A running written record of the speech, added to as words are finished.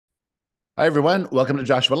Hi, everyone. Welcome to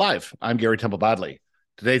Joshua Live. I'm Gary Temple Bodley.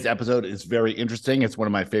 Today's episode is very interesting. It's one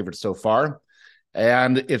of my favorites so far.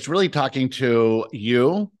 And it's really talking to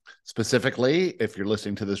you specifically. If you're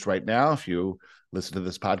listening to this right now, if you listen to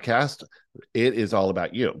this podcast, it is all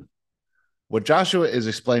about you. What Joshua is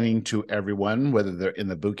explaining to everyone, whether they're in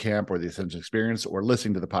the boot camp or the Ascension Experience or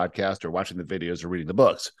listening to the podcast or watching the videos or reading the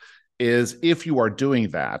books, is if you are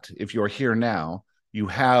doing that, if you are here now, you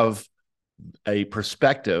have a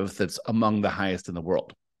perspective that's among the highest in the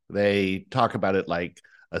world. They talk about it like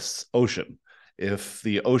an ocean. If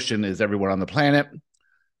the ocean is everyone on the planet,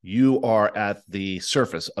 you are at the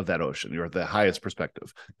surface of that ocean. You're at the highest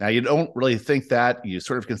perspective. Now, you don't really think that. You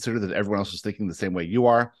sort of consider that everyone else is thinking the same way you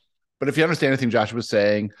are. But if you understand anything Joshua was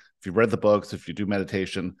saying, if you've read the books, if you do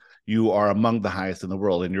meditation, you are among the highest in the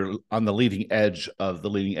world and you're on the leading edge of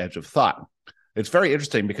thought. It's very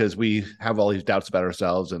interesting because we have all these doubts about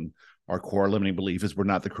ourselves, and our core limiting belief is we're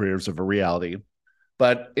not the creators of a reality.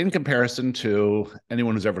 But in comparison to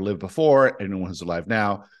anyone who's ever lived before, anyone who's alive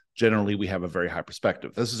now, generally we have a very high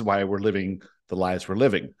perspective. This is why we're living the lives we're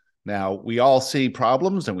living. Now, we all see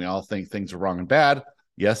problems and we all think things are wrong and bad.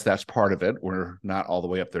 Yes, that's part of it. We're not all the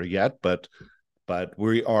way up there yet, but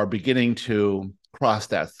we are beginning to cross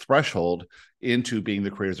that threshold into being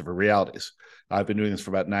the creators of our realities. I've been doing this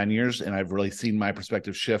for about 9 years, and I've really seen my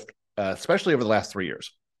perspective shift, especially over the last 3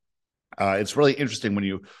 years. It's really interesting when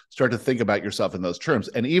you start to think about yourself in those terms.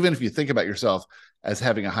 And even if you think about yourself as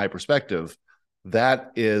having a high perspective,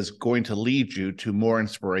 that is going to lead you to more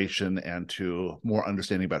inspiration and to more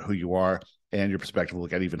understanding about who you are, and your perspective will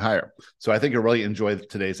get even higher. So I think I really enjoyed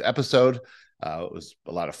today's episode. It was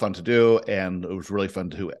a lot of fun to do, and it was really fun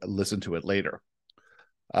to listen to it later.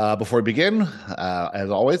 Before we begin, as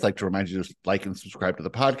always, I'd like to remind you to like and subscribe to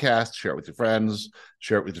the podcast, share it with your friends,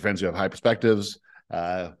 share it with your friends who have high perspectives.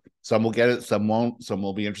 Some will get it, some won't, some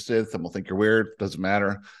will be interested, some will think you're weird. Doesn't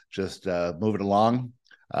matter. Just move it along.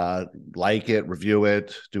 Like it, review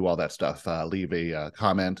it, do all that stuff. Leave a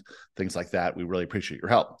comment, things like that. We really appreciate your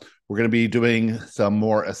help. We're going to be doing some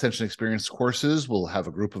more Ascension Experience courses. We'll have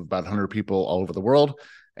a group of about 100 people all over the world.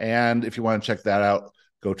 And if you want to check that out,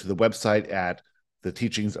 go to the website at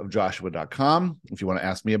theteachingsofjoshua.com. If you want to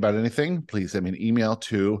ask me about anything, please send me an email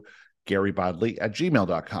to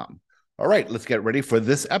garybodley@gmail.com. All right, let's get ready for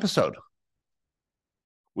this episode.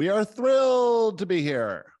 We are thrilled to be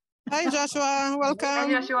here. Hi, Joshua. Welcome. Hi,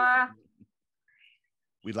 Joshua.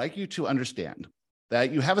 We'd like you to understand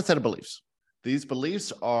that you have a set of beliefs. These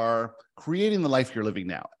beliefs are creating the life you're living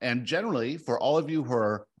now. And generally, for all of you who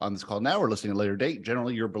are on this call now or listening at a later date,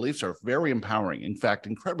 generally your beliefs are very empowering. In fact,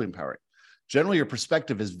 incredibly empowering. Generally, your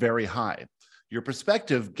perspective is very high. Your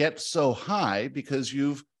perspective gets so high because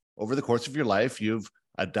you've, over the course of your life, you've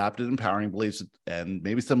adopted empowering beliefs and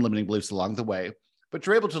maybe some limiting beliefs along the way, but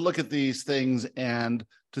you're able to look at these things and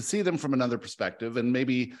to see them from another perspective and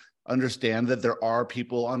maybe understand that there are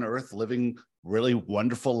people on earth living really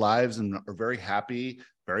wonderful lives and are very happy,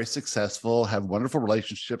 very successful, have wonderful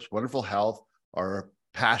relationships, wonderful health, are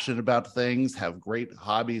passionate about things, have great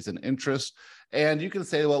hobbies and interests. And you can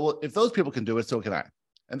say, well, if those people can do it, so can I.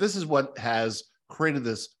 And this is what has created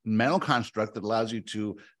this mental construct that allows you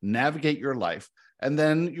to navigate your life. And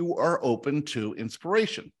then you are open to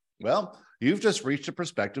inspiration. Well, you've just reached a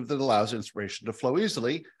perspective that allows inspiration to flow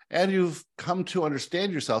easily, and you've come to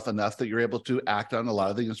understand yourself enough that you're able to act on a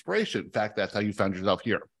lot of the inspiration. In fact, that's how you found yourself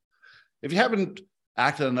here. If you haven't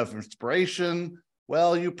acted on enough inspiration,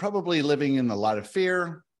 well, you're probably living in a lot of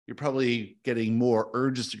fear. You're probably getting more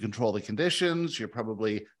urges to control the conditions. You're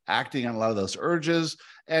probably acting on a lot of those urges,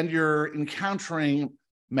 and you're encountering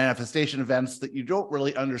manifestation events that you don't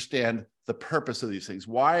really understand the purpose of these things.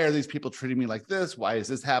 Why are these people treating me like this? Why is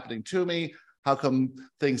this happening to me? How come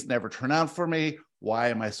things never turn out for me? Why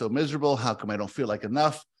am I so miserable? How come I don't feel like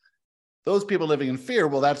enough? Those people living in fear,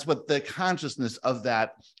 well, that's what the consciousness of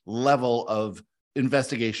that level of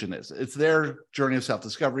investigation is. It's their journey of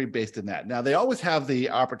self-discovery based in that. Now, they always have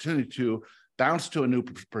the opportunity to bounce to a new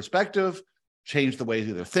perspective, change the way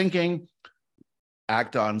they're thinking,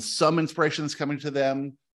 act on some inspiration that's coming to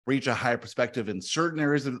them, reach a higher perspective in certain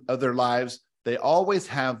areas of their lives. They always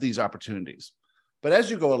have these opportunities. But as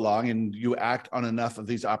you go along and you act on enough of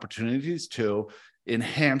these opportunities to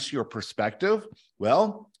enhance your perspective,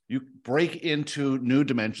 well, you break into new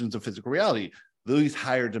dimensions of physical reality. These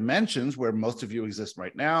higher dimensions, where most of you exist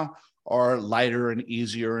right now, are lighter and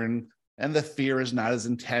easier, and the fear is not as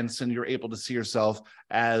intense, and you're able to see yourself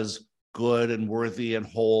as good and worthy and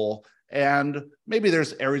whole. And maybe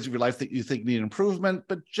there's areas of your life that you think need improvement,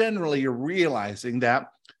 but generally you're realizing that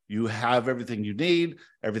You have everything you need.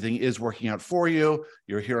 Everything is working out for you.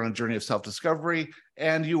 You're here on a journey of self-discovery,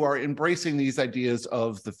 and you are embracing these ideas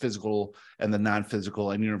of the physical and the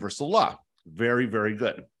non-physical and universal law. Very, very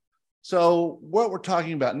good. So what we're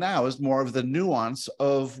talking about now is more of the nuance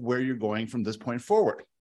of where you're going from this point forward.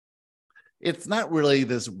 It's not really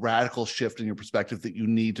this radical shift in your perspective that you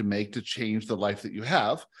need to make to change the life that you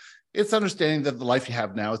have. It's understanding that the life you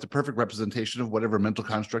have now is the perfect representation of whatever mental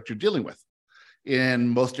construct you're dealing with. In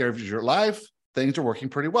most areas of your life, things are working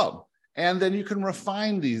pretty well. And then you can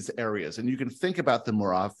refine these areas and you can think about them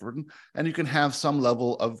more often, and you can have some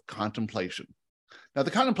level of contemplation. Now, the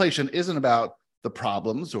contemplation isn't about the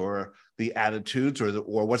problems or the attitudes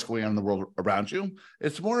or what's going on in the world around you.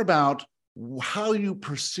 It's more about how you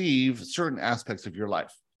perceive certain aspects of your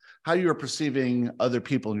life, how you're perceiving other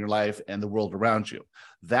people in your life and the world around you.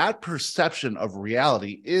 That perception of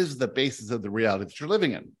reality is the basis of the reality that you're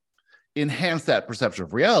living in. Enhance that perception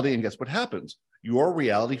of reality, and guess what happens? Your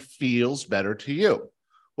reality feels better to you.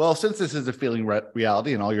 Well, since this is a feeling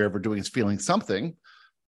reality and all you're ever doing is feeling something,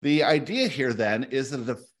 the idea here then is that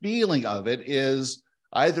the feeling of it is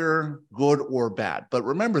either good or bad. But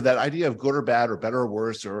remember, that idea of good or bad or better or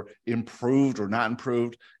worse or improved or not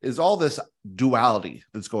improved is all this duality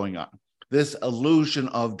that's going on, this illusion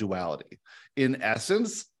of duality. In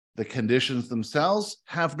essence, the conditions themselves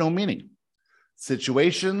have no meaning.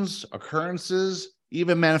 Situations, occurrences,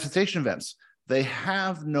 even manifestation events, they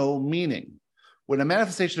have no meaning. When a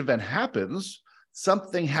manifestation event happens,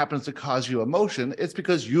 something happens to cause you emotion, it's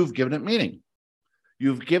because you've given it meaning.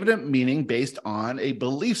 You've given it meaning based on a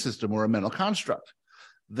belief system or a mental construct.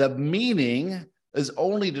 The meaning is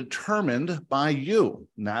only determined by you,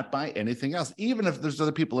 not by anything else, even if there's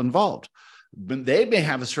other people involved. They may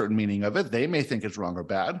have a certain meaning of it. They may think it's wrong or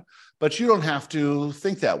bad, but you don't have to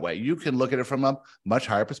think that way. You can look at it from a much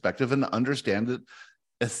higher perspective and understand that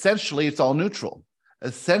essentially it's all neutral.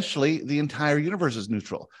 Essentially, the entire universe is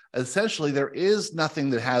neutral. Essentially, there is nothing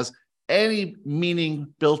that has any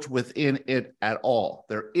meaning built within it at all.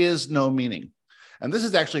 There is no meaning. And this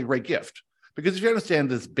is actually a great gift, because if you understand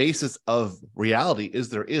this basis of reality is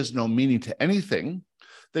there is no meaning to anything,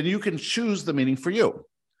 then you can choose the meaning for you.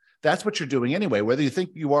 That's what you're doing anyway, whether you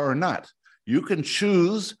think you are or not. You can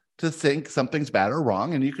choose to think something's bad or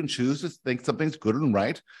wrong, and you can choose to think something's good and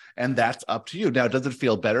right, and that's up to you. Now, does it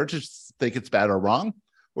feel better to think it's bad or wrong,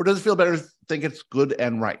 or does it feel better to think it's good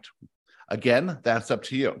and right? Again, that's up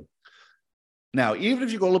to you. Now, even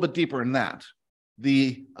if you go a little bit deeper in that,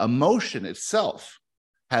 the emotion itself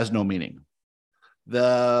has no meaning.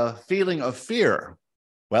 The feeling of fear,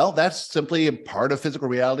 well, that's simply a part of physical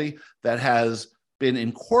reality that has been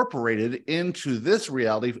incorporated into this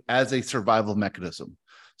reality as a survival mechanism.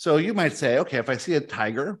 So you might say, okay, if I see a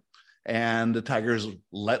tiger and the tiger is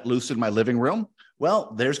let loose in my living room,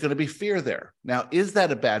 well, there's going to be fear there. Now, is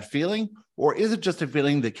that a bad feeling, or is it just a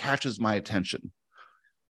feeling that catches my attention?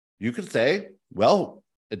 You could say, well,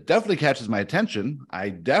 it definitely catches my attention. I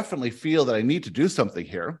definitely feel that I need to do something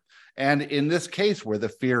here. And in this case, where the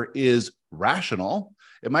fear is rational,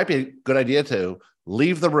 it might be a good idea to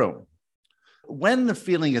leave the room. When the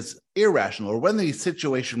feeling is irrational, or when the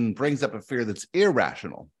situation brings up a fear that's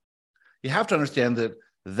irrational, you have to understand that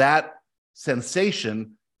that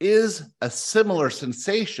sensation is a similar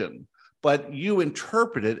sensation, but you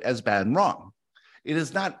interpret it as bad and wrong. It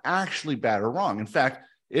is not actually bad or wrong. In fact,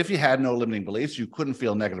 if you had no limiting beliefs, you couldn't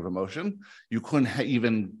feel negative emotion. You couldn't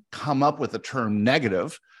even come up with the term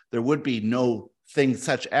negative. There would be no thing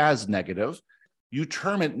such as negative. You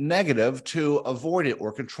term it negative to avoid it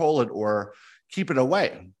or control it or keep it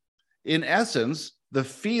away. In essence, the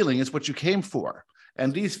feeling is what you came for.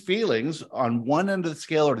 And these feelings on one end of the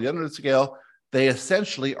scale or the other end of the scale, they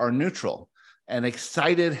essentially are neutral. An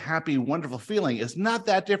excited, happy, wonderful feeling is not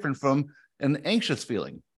that different from an anxious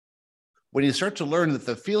feeling. When you start to learn that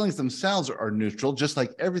the feelings themselves are neutral, just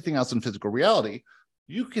like everything else in physical reality,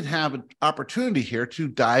 you can have an opportunity here to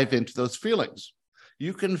dive into those feelings.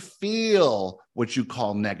 You can feel what you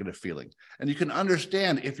call negative feeling, and you can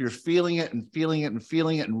understand if you're feeling it and feeling it and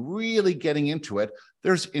feeling it and really getting into it,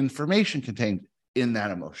 there's information contained in that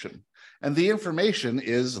emotion. And the information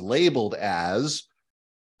is labeled as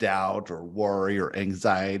doubt or worry or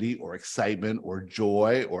anxiety or excitement or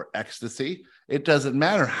joy or ecstasy. It doesn't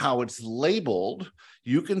matter how it's labeled.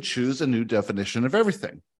 You can choose a new definition of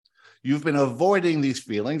everything. You've been avoiding these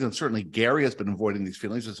feelings, and certainly Gary has been avoiding these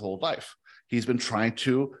feelings his whole life. He's been trying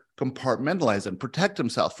to compartmentalize and protect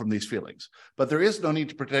himself from these feelings. But there is no need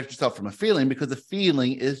to protect yourself from a feeling, because the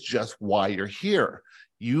feeling is just why you're here.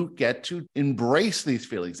 You get to embrace these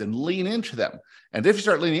feelings and lean into them. And if you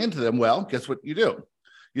start leaning into them, well, guess what you do?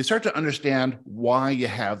 you start to understand why you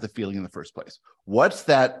have the feeling in the first place. What's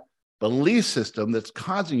that belief system that's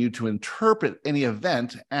causing you to interpret any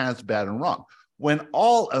event as bad and wrong? When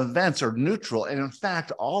all events are neutral, and in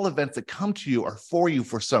fact, all events that come to you are for you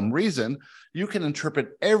for some reason, you can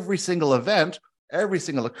interpret every single event, every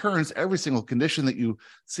single occurrence, every single condition that you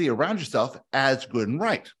see around yourself as good and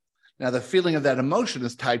right. Now, the feeling of that emotion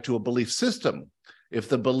is tied to a belief system. If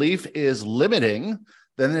the belief is limiting,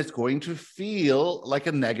 then it's going to feel like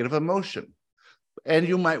a negative emotion. And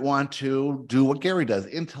you might want to do what Gary does,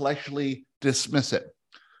 intellectually dismiss it,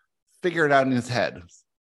 figure it out in his head,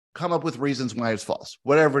 come up with reasons why it's false,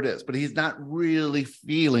 whatever it is. But he's not really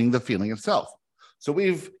feeling the feeling itself. So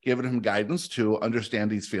we've given him guidance to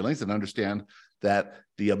understand these feelings and understand that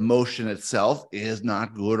the emotion itself is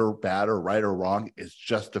not good or bad or right or wrong. It's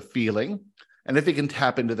just a feeling. And if he can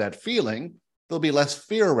tap into that feeling, there'll be less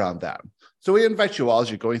fear around that. So we invite you all, as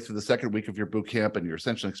you're going through the second week of your boot camp and your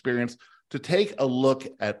Ascension experience, to take a look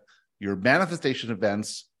at your manifestation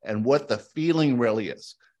events and what the feeling really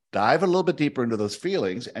is. Dive a little bit deeper into those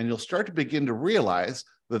feelings, and you'll start to begin to realize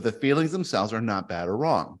that the feelings themselves are not bad or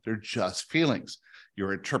wrong. They're just feelings.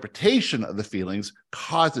 Your interpretation of the feelings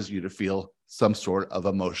causes you to feel some sort of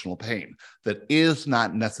emotional pain that is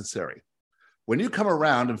not necessary. When you come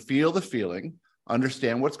around and feel the feeling,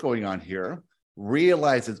 understand what's going on here,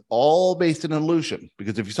 realize it's all based in illusion,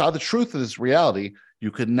 because if you saw the truth of this reality,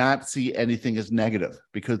 you could not see anything as negative,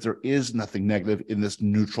 because there is nothing negative in this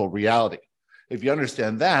neutral reality. If you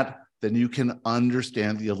understand that, then you can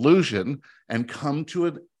understand the illusion and come to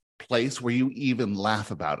a place where you even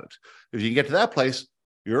laugh about it. If you can get to that place,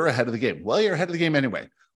 you're ahead of the game. Well, you're ahead of the game anyway.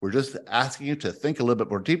 We're just asking you to think a little bit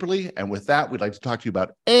more deeply. And with that, we'd like to talk to you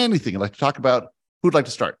about anything you'd like to talk about. Who'd like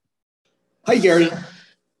to start? Hi, Gary.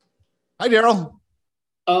 Hi, Daryl.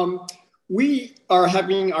 We are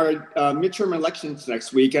having our midterm elections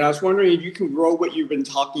next week, and I was wondering if you can grow what you've been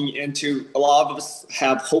talking into. A lot of us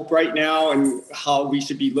have hope right now and how we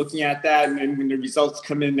should be looking at that. And then when the results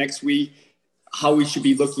come in next week, how we should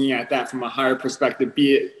be looking at that from a higher perspective,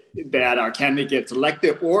 be it that our candidate gets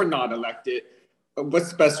elected or not elected.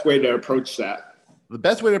 What's the best way to approach that? The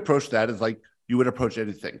best way to approach that is like you would approach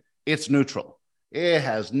anything. It's neutral. It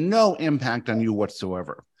has no impact on you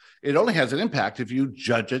whatsoever. It only has an impact if you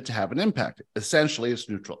judge it to have an impact. Essentially, it's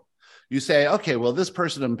neutral. You say, okay, well, this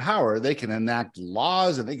person in power, they can enact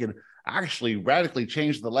laws and they can actually radically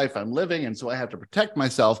change the life I'm living. And so I have to protect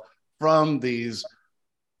myself from these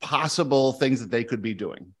possible things that they could be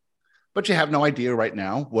doing. But you have no idea right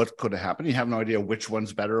now what could have happened. You have no idea which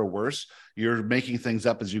one's better or worse. You're making things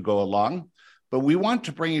up as you go along. But we want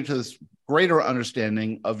to bring you to this greater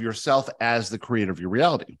understanding of yourself as the creator of your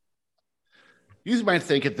reality. You might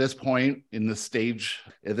think at this point in the stage,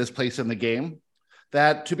 at this place in the game,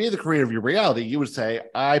 that to be the creator of your reality, you would say,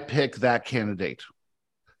 I pick that candidate.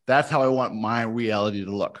 That's how I want my reality to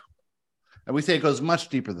look. And we say it goes much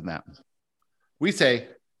deeper than that. We say,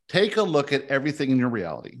 take a look at everything in your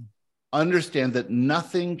reality. Understand that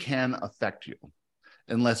nothing can affect you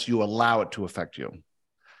unless you allow it to affect you.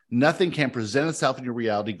 Nothing can present itself in your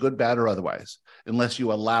reality, good, bad, or otherwise, unless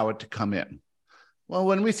you allow it to come in. Well,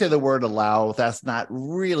 when we say the word allow, that's not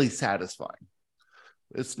really satisfying.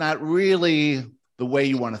 It's not really the way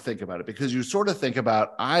you want to think about it, because you sort of think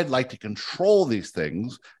about, I'd like to control these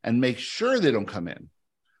things and make sure they don't come in.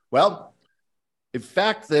 Well, in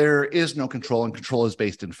fact, there is no control, and control is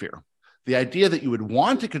based in fear. The idea that you would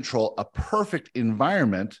want to control a perfect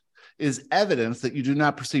environment is evidence that you do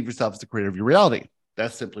not perceive yourself as the creator of your reality.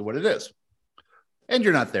 That's simply what it is. And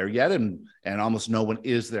you're not there yet, and almost no one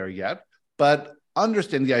is there yet. But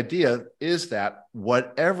understand the idea is that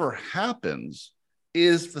whatever happens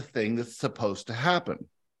is the thing that's supposed to happen,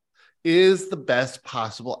 is the best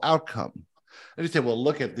possible outcome. And you say, well,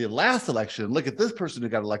 look at the last election, look at this person who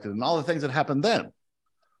got elected and all the things that happened then.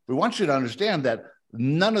 We want you to understand that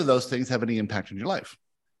none of those things have any impact on your life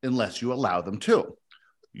unless you allow them to.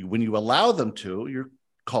 When you allow them to, you're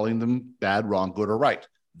calling them bad, wrong, good, or right.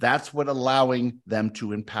 That's what allowing them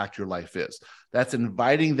to impact your life is. That's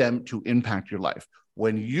inviting them to impact your life.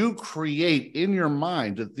 When you create in your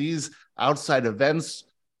mind that these outside events,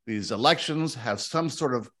 these elections have some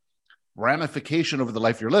sort of ramification over the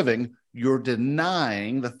life you're living, you're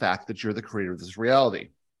denying the fact that you're the creator of this reality.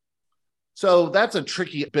 So that's a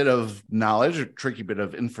tricky bit of knowledge, a tricky bit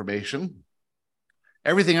of information.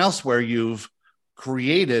 Everything else where you've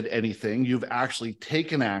created anything, you've actually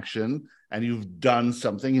taken action and you've done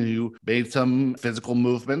something and you made some physical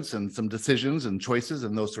movements and some decisions and choices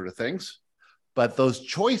and those sort of things. But those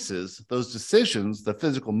choices, those decisions, the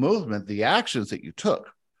physical movement, the actions that you took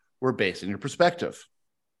were based on your perspective.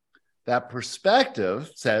 That perspective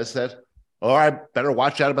says that, oh, I better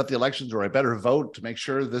watch out about the elections, or I better vote to make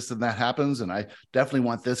sure this and that happens, and I definitely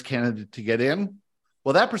want this candidate to get in.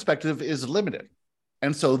 Well, that perspective is limited.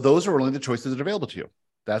 And so those are only the choices that are available to you.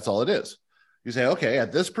 That's all it is. You say, okay,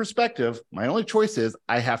 at this perspective, my only choice is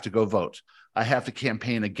I have to go vote. I have to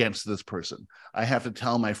campaign against this person. I have to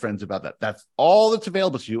tell my friends about that. That's all that's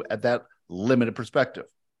available to you at that limited perspective.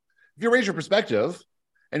 If you raise your perspective,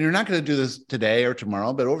 and you're not going to do this today or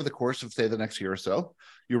tomorrow, but over the course of, say, the next year or so,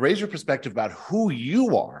 you raise your perspective about who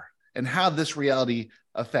you are and how this reality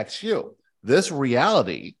affects you. This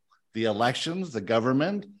reality, the elections, the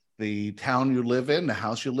government, the town you live in, the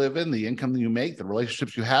house you live in, the income that you make, the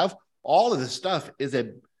relationships you have, all of this stuff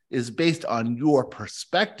is based on your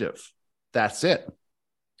perspective. That's it.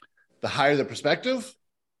 The higher the perspective,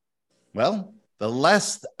 well, the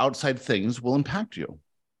less outside things will impact you.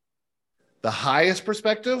 The highest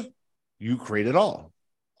perspective, you create it all.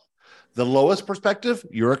 The lowest perspective,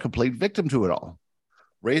 you're a complete victim to it all.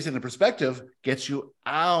 Raising the perspective gets you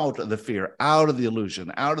out of the fear, out of the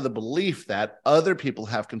illusion, out of the belief that other people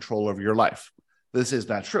have control over your life. This is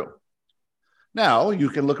not true. Now, you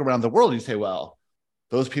can look around the world and you say, well,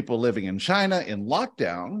 those people living in China in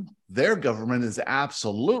lockdown, their government is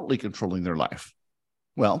absolutely controlling their life.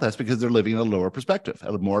 Well, that's because they're living in a lower perspective,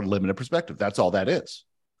 a more limited perspective. That's all that is.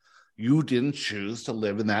 You didn't choose to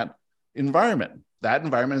live in that environment. That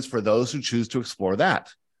environment is for those who choose to explore that,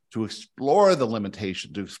 to explore the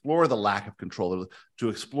limitation, to explore the lack of control, to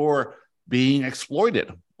explore being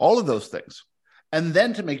exploited, all of those things. And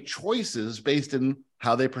then to make choices based on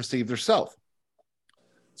how they perceive themselves.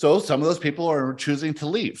 So some of those people are choosing to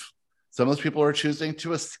leave. Some of those people are choosing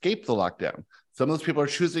to escape the lockdown. Some of those people are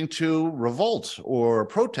choosing to revolt or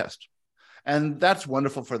protest. And that's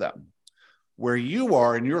wonderful for them. Where you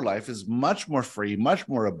are in your life is much more free, much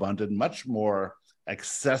more abundant, much more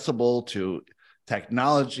accessible to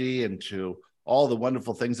technology and to all the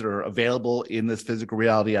wonderful things that are available in this physical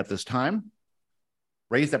reality at this time.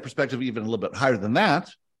 Raise that perspective even a little bit higher than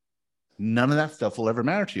that. None of that stuff will ever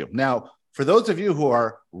matter to you. Now, for those of you who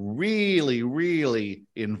are really, really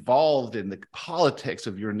involved in the politics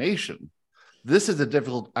of your nation, this is a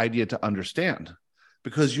difficult idea to understand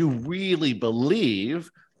because you really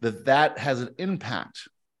believe that that has an impact.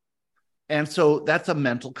 And so that's a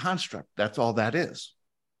mental construct. That's all that is.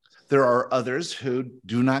 There are others who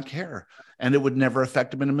do not care, and it would never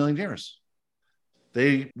affect them in a million years.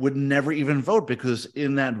 They would never even vote because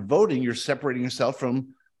in that voting, you're separating yourself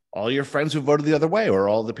from all your friends who voted the other way, or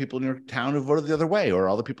all the people in your town who voted the other way, or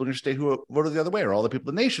all the people in your state who voted the other way, or all the people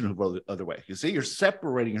in the nation who voted the other way. You see, you're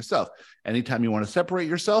separating yourself. Anytime you want to separate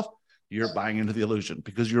yourself, you're buying into the illusion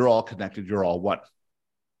because you're all connected, you're all one.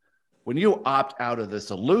 When you opt out of this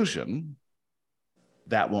illusion,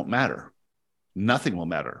 that won't matter. Nothing will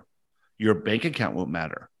matter. Your bank account won't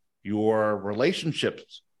matter. Your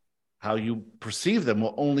relationships, how you perceive them,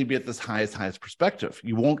 will only be at this highest perspective.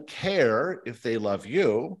 You won't care if they love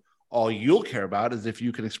you. All you'll care about is if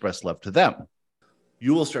you can express love to them.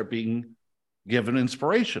 You will start being given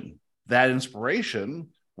inspiration. That inspiration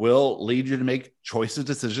will lead you to make choices,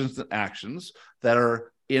 decisions, and actions that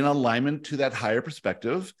are in alignment to that higher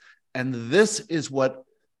perspective. And this is what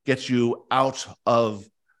gets you out of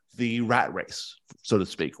the rat race, so to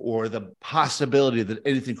speak, or the possibility that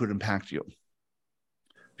anything could impact you.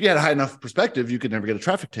 If you had a high enough perspective, you could never get a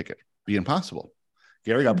traffic ticket. Be impossible.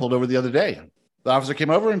 Gary got pulled over the other day. The officer came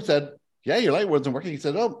over and said, yeah, your light wasn't working. He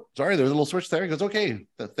said, oh, sorry, there's a little switch there. He goes, okay,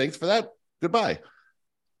 thanks for that. Goodbye.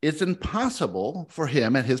 It's impossible for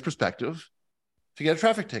him, at his perspective, to get a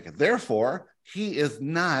traffic ticket. Therefore, he is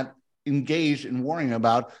not engaged in worrying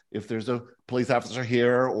about if there's a police officer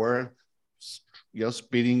here or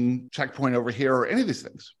speeding checkpoint over here or any of these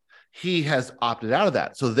things. He has opted out of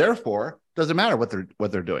that. So therefore, doesn't matter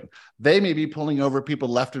what they're doing. They may be pulling over people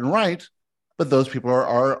left and right, but those people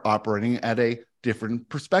are operating at a different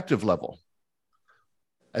perspective level.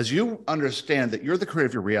 As you understand that you're the creator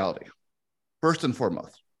of your reality, first and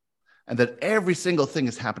foremost, and that every single thing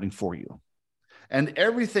is happening for you, and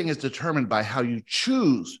everything is determined by how you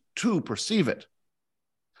choose to perceive it,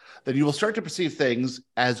 then you will start to perceive things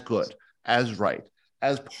as good, as right,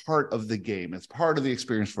 as part of the game, as part of the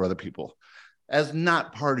experience for other people, as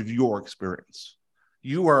not part of your experience.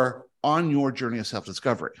 You are on your journey of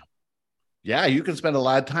self-discovery. Yeah, you can spend a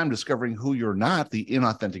lot of time discovering who you're not, the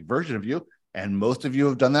inauthentic version of you, and most of you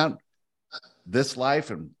have done that this life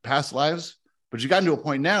and past lives, but you've gotten to a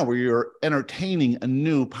point now where you're entertaining a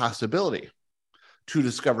new possibility to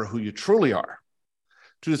discover who you truly are.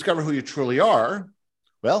 To discover who you truly are,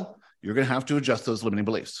 well, you're going to have to adjust those limiting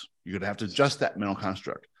beliefs. You're going to have to adjust that mental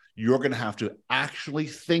construct. you're going to have to actually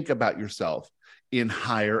think about yourself in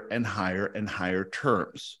higher and higher and higher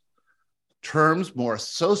terms more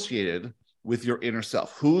associated with your inner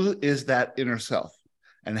self. Who is that inner self?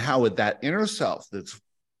 And how would that inner self, that's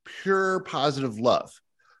pure positive love,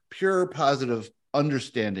 pure positive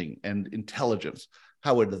understanding and intelligence,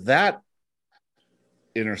 how would that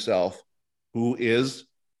inner self, who is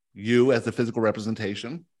you as the physical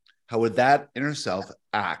representation, how would that inner self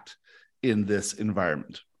act in this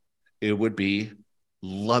environment? It would be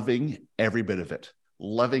loving every bit of it,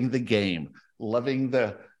 loving the game, loving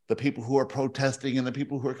the people who are protesting and the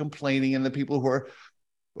people who are complaining and the people who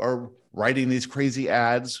are writing these crazy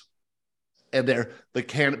ads, and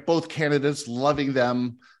both candidates, loving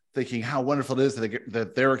them, thinking how wonderful it is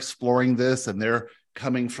that they're exploring this and they're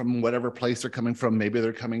coming from whatever place they're coming from. Maybe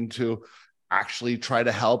they're coming to actually try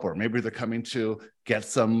to help, or maybe they're coming to get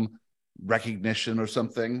some recognition or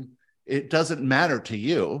something. It doesn't matter to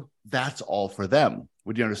you. That's all for them.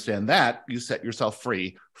 When you understand that, you set yourself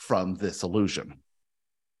free from this illusion.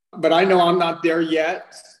 But I know I'm not there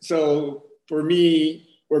yet. So for me,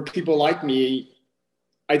 or people like me,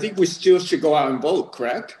 I think we still should go out and vote,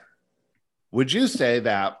 correct? Would you say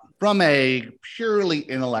that from a purely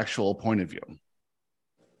intellectual point of view,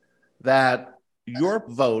 that your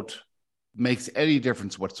vote makes any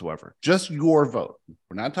difference whatsoever? Just your vote.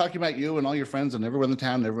 We're not talking about you and all your friends and everyone in the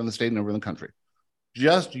town, and everyone in the state, and everyone in the country.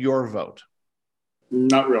 Just your vote.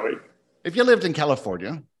 Not really. If you lived in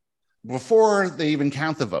California, before they even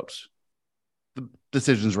count the votes, the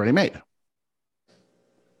decision's already made.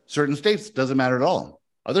 Certain states, doesn't matter at all.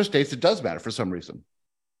 Other states, it does matter for some reason.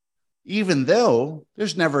 Even though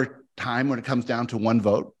there's never a time when it comes down to one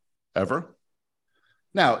vote, ever.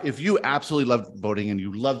 Now, if you absolutely love voting and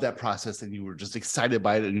you love that process and you were just excited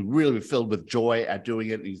by it and you really were filled with joy at doing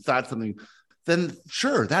it and you thought something, then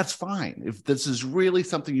sure, that's fine. If this is really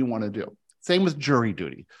something you want to do. Same with jury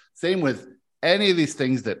duty. Same with any of these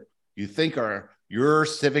things that you think are your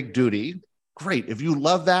civic duty. Great. If you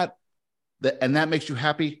love that and that makes you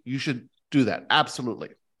happy, you should do that. Absolutely.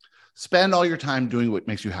 Spend all your time doing what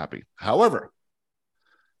makes you happy. However,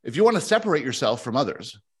 if you want to separate yourself from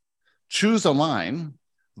others, choose a line,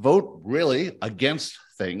 vote really against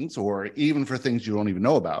things or even for things you don't even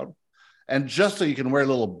know about. And just so you can wear a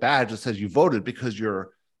little badge that says you voted because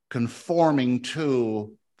you're conforming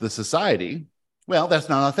to the society, well, that's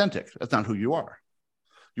not authentic. That's not who you are.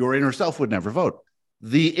 Your inner self would never vote.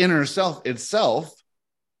 The inner self itself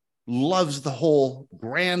loves the whole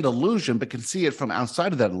grand illusion, but can see it from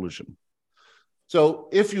outside of that illusion. So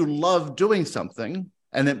if you love doing something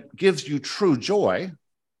and it gives you true joy,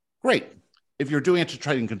 great. If you're doing it to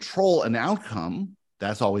try and control an outcome,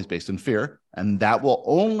 that's always based in fear. And that will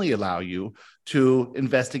only allow you to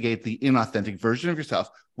investigate the inauthentic version of yourself,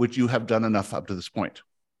 which you have done enough up to this point.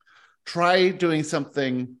 Try doing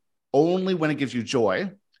something only when it gives you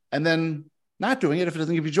joy, and then not doing it if it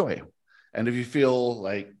doesn't give you joy. And if you feel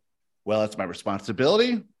like, well, it's my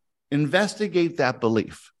responsibility, investigate that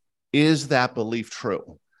belief. Is that belief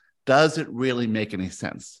true? Does it really make any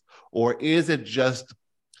sense? Or is it just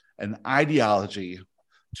an ideology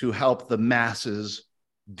to help the masses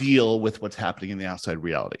deal with what's happening in the outside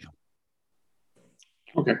reality?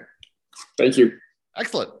 Okay. Thank you.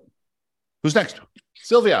 Excellent. Who's next?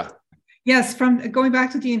 Sylvia. Yes, from going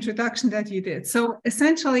back to the introduction that you did. So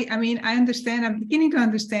essentially, I mean, I'm beginning to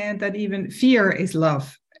understand that even fear is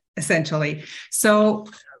love, essentially. So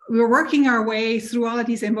we're working our way through all of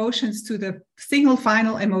these emotions to the single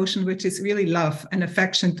final emotion, which is really love and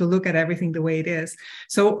affection, to look at everything the way it is.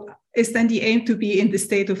 So is then the aim to be in the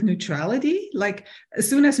state of neutrality? Like as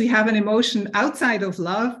soon as we have an emotion outside of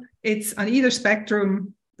love, it's on either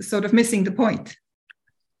spectrum sort of missing the point.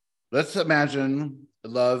 Let's imagine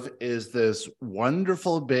love is this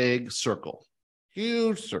wonderful big circle,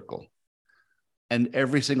 huge circle, and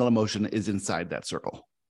every single emotion is inside that circle.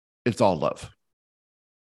 It's all love.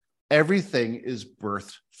 Everything is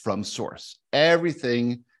birthed from source.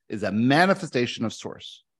 Everything is a manifestation of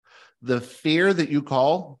source. The fear that you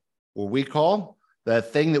call, or we call,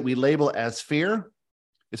 that thing that we label as fear,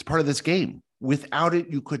 is part of this game. Without it,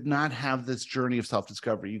 you could not have this journey of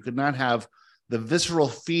self-discovery. You could not have the visceral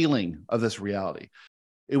feeling of this reality.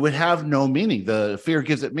 It would have no meaning. The fear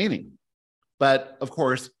gives it meaning. But of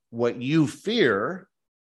course, what you fear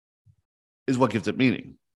is what gives it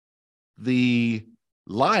meaning. The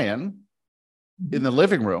lion in the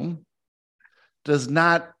living room does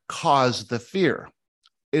not cause the fear.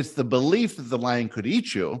 It's the belief that the lion could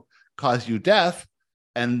eat you, cause you death,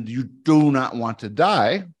 and you do not want to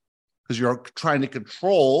die because you're trying to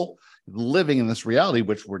control living in this reality,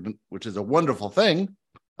 which is a wonderful thing.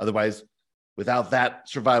 Otherwise, Without that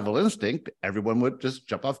survival instinct, everyone would just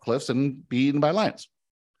jump off cliffs and be eaten by lions.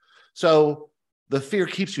 So the fear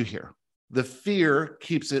keeps you here. The fear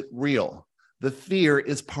keeps it real. The fear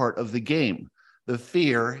is part of the game. The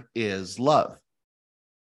fear is love.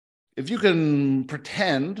 If you can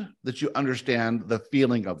pretend that you understand the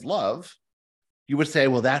feeling of love, you would say,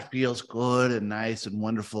 well, that feels good and nice and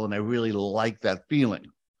wonderful, and I really like that feeling.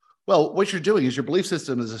 Well, what you're doing is your belief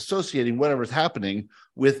system is associating whatever's happening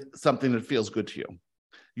with something that feels good to you.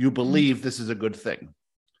 You believe this is a good thing.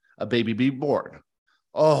 A baby being born.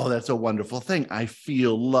 Oh, that's a wonderful thing. I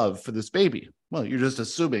feel love for this baby. Well, you're just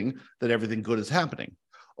assuming that everything good is happening.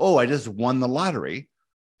 Oh, I just won the lottery.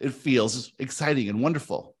 It feels exciting and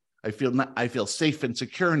wonderful. I feel safe and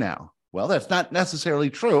secure now. Well, that's not necessarily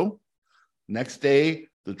true. Next day,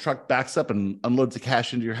 the truck backs up and unloads the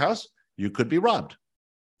cash into your house. You could be robbed.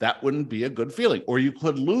 That wouldn't be a good feeling. Or you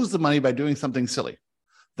could lose the money by doing something silly.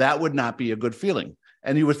 That would not be a good feeling.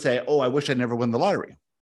 And you would say, oh, I wish I never won the lottery.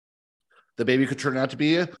 The baby could turn out to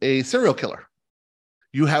be a serial killer.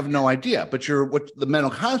 You have no idea, but what the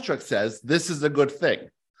mental construct says, this is a good thing.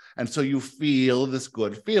 And so you feel this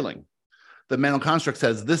good feeling. The mental construct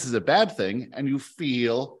says this is a bad thing, and you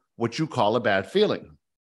feel what you call a bad feeling.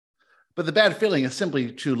 But the bad feeling is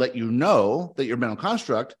simply to let you know that your mental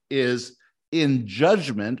construct is in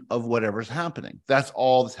judgment of whatever's happening. That's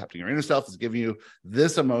all that's happening. Your inner self is giving you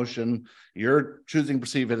this emotion. You're choosing to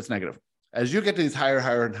perceive it as negative. As you get to these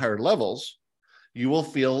higher and higher levels, you will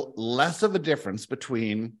feel less of a difference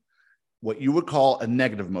between what you would call a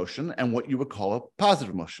negative emotion and what you would call a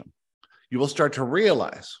positive emotion. You will start to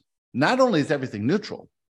realize not only is everything neutral,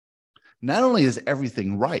 not only is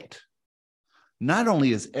everything right, not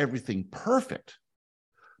only is everything perfect,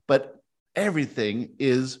 but everything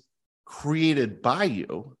is created by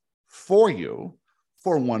you for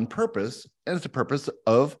one purpose, and it's the purpose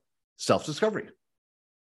of self-discovery.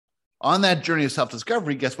 On that journey of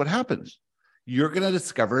self-discovery, guess what happens? You're going to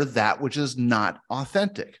discover that which is not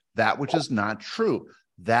authentic, that which is not true,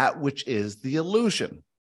 that which is the illusion.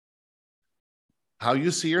 How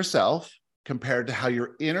you see yourself compared to how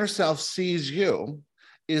your inner self sees you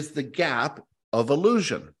is the gap of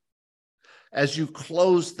illusion. As you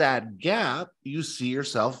close that gap, you see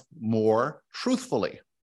yourself more truthfully,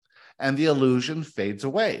 and the illusion fades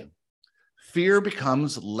away. Fear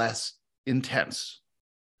becomes less intense.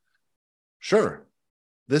 Sure,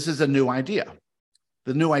 this is a new idea.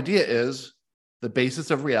 The new idea is the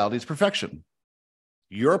basis of reality is perfection.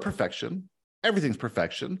 You're perfection. Everything's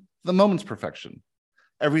perfection. The moment's perfection.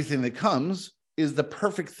 Everything that comes is the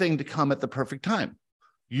perfect thing to come at the perfect time.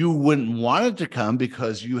 You wouldn't want it to come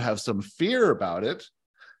because you have some fear about it.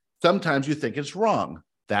 Sometimes you think it's wrong.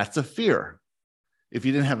 That's a fear. If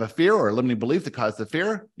you didn't have a fear or a limiting belief that caused the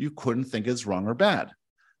fear, you couldn't think it's wrong or bad.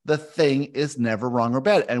 The thing is never wrong or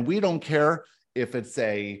bad. And we don't care if it's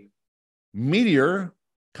a meteor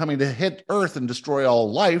coming to hit Earth and destroy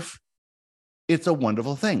all life. It's a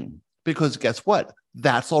wonderful thing because guess what?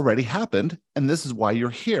 That's already happened. And this is why you're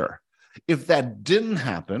here. If that didn't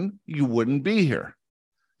happen, you wouldn't be here.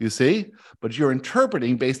 You see? But you're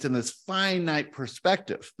interpreting based on this finite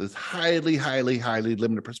perspective, this highly, highly, highly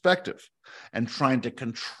limited perspective, and trying to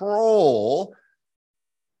control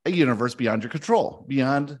a universe beyond your control,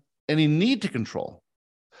 beyond any need to control.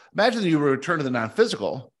 Imagine you return to the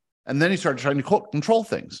non-physical, and then you start trying to control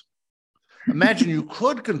things. Imagine you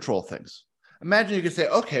could control things. Imagine you could say,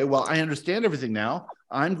 okay, well, I understand everything now.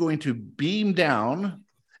 I'm going to beam down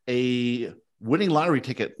a winning lottery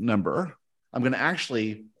ticket number. I'm going to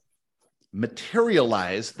actually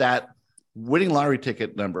materialize that winning lottery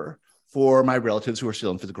ticket number for my relatives who are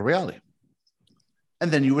still in physical reality.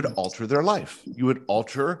 And then you would alter their life. You would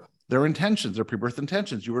alter their intentions, their pre-birth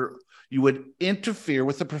intentions. You would interfere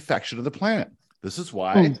with the perfection of the planet. This is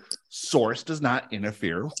why Source does not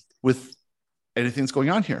interfere with anything that's going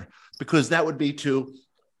on here, because that would be to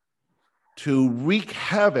wreak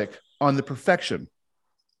havoc on the perfection.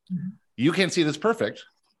 You can't see it as perfect,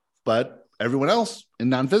 but everyone else in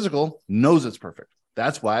non-physical knows it's perfect.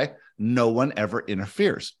 That's why no one ever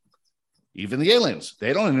interferes. Even the aliens,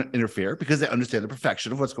 they don't interfere because they understand the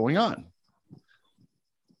perfection of what's going on.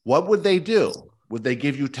 What would they do? Would they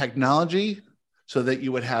give you technology so that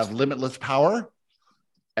you would have limitless power?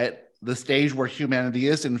 At the stage where humanity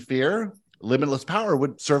is in fear, limitless power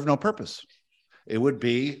would serve no purpose. It would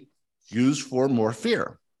be used for more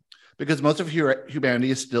fear because most of humanity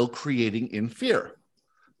is still creating in fear.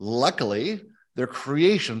 Luckily, their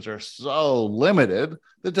creations are so limited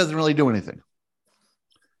that it doesn't really do anything.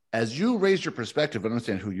 As you raise your perspective and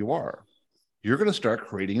understand who you are, you're going to start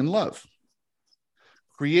creating in love.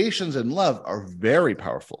 Creations in love are very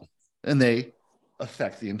powerful. and they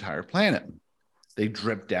affect the entire planet. They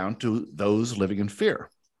drip down to those living in fear.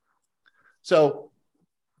 So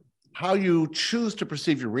how you choose to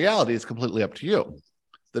perceive your reality is completely up to you.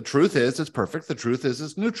 The truth is it's perfect. The truth is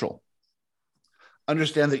it's neutral.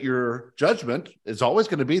 Understand that your judgment is always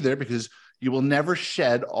going to be there because you will never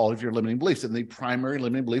shed all of your limiting beliefs. And the primary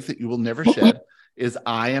limiting belief that you will never shed is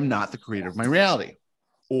I am not the creator of my reality,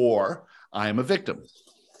 or I am a victim.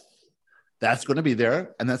 That's going to be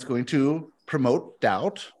there, and that's going to promote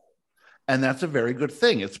doubt. And that's a very good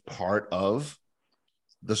thing. It's part of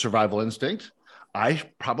the survival instinct. I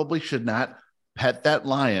probably should not pet that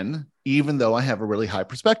lion, even though I have a really high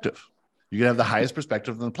perspective. You can have the highest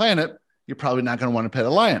perspective on the planet. You're probably not going to want to pet a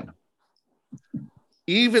lion.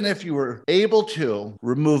 Even if you were able to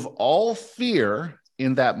remove all fear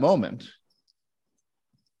in that moment,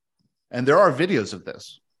 and there are videos of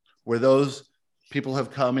this, where those people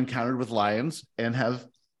have come encountered with lions and have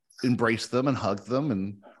embraced them and hugged them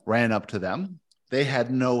and ran up to them. They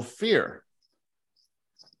had no fear.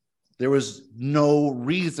 There was no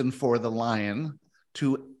reason for the lion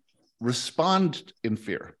to respond in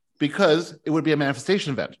fear because it would be a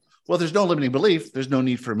manifestation event. Well, there's no limiting belief. There's no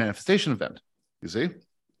need for a manifestation event. You see?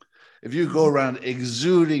 If you go around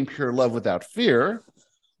exuding pure love without fear,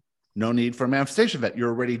 no need for a manifestation event. You're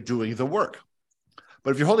already doing the work.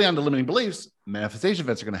 But if you're holding on to limiting beliefs, manifestation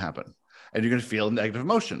events are going to happen. And you're going to feel a negative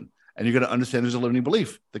emotion. And you're going to understand there's a limiting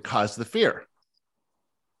belief that caused the fear.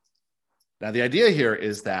 Now, the idea here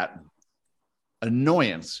is that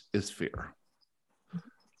annoyance is fear.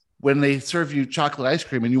 When they serve you chocolate ice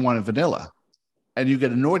cream and you want a vanilla, and you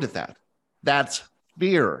get annoyed at that, that's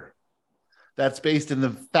fear. That's based in the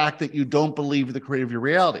fact that you don't believe the creator of your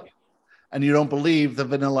reality. And you don't believe the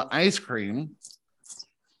vanilla ice cream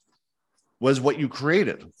was what you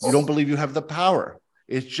created. You don't believe you have the power.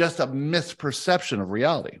 It's just a misperception of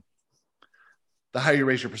reality. The higher you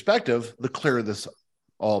raise your perspective, the clearer this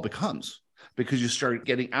all becomes, because you start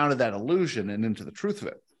getting out of that illusion and into the truth of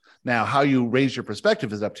it. Now, how you raise your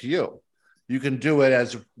perspective is up to you. You can do it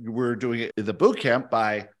as we're doing it in the boot camp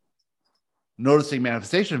by noticing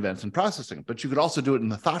manifestation events and processing, but you could also do it in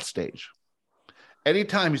the thought stage.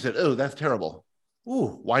 Anytime you said, oh, that's terrible.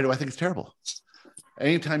 Ooh, why do I think it's terrible?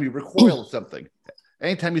 Anytime you recoil something,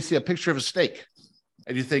 anytime you see a picture of a snake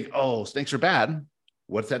and you think, oh, snakes are bad,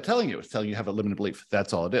 what's that telling you? It's telling you have a limited belief.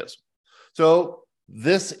 That's all it is. So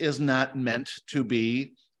this is not meant to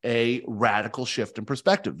be a radical shift in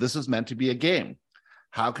perspective. This is meant to be a game.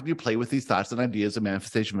 How can you play with these thoughts and ideas and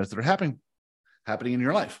manifestation events that are happening in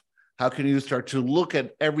your life? How can you start to look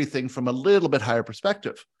at everything from a little bit higher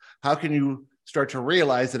perspective? How can you start to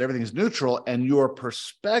realize that everything is neutral and your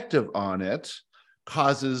perspective on it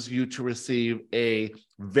causes you to receive a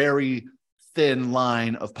very thin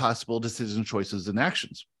line of possible decision choices and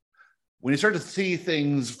actions? When you start to see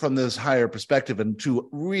things from this higher perspective and to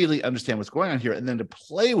really understand what's going on here and then to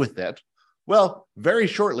play with it, well, very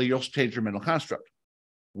shortly, you'll change your mental construct.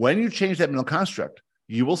 When you change that mental construct,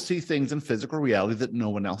 you will see things in physical reality that no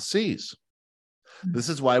one else sees. This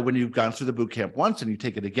is why when you've gone through the boot camp once and you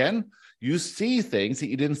take it again, you see things that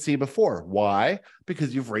you didn't see before. Why?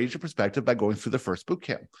 Because you've raised your perspective by going through the first boot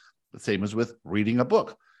camp. The same as with reading a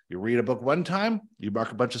book. You read a book one time, you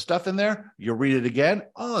mark a bunch of stuff in there, you read it again.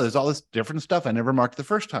 Oh, there's all this different stuff I never marked the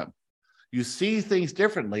first time. You see things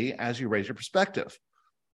differently as you raise your perspective.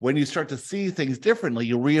 When you start to see things differently,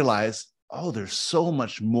 you realize, oh, there's so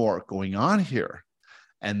much more going on here.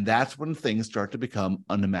 And that's when things start to become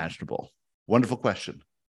unimaginable. Wonderful question.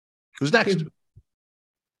 Who's next?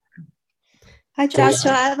 Hi,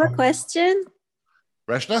 Joshua. I have a question.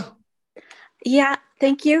 Reshna? Yeah,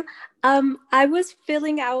 thank you. I was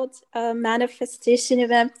filling out a manifestation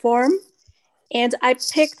event form, and I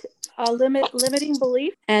picked a limiting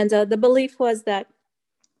belief, and the belief was that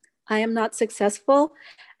I am not successful.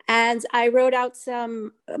 And I wrote out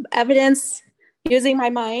some evidence using my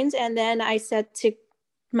mind, and then I said to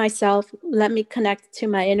myself, let me connect to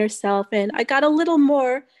my inner self, and I got a little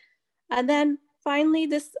more. And then finally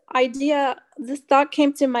this thought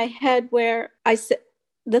came to my head where I said,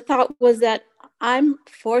 the thought was that I'm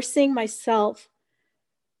forcing myself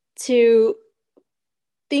to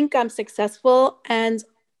think I'm successful, and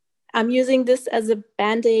I'm using this as a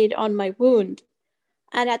band-aid on my wound.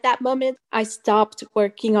 And at that moment, I stopped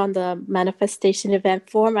working on the manifestation event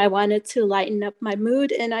form. I wanted to lighten up my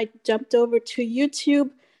mood, and I jumped over to YouTube.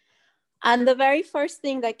 And the very first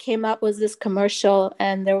thing that came up was this commercial,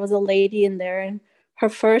 and there was a lady in there, and her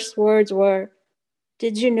first words were,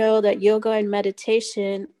 "Did you know that yoga and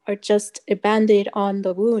meditation are just a band-aid on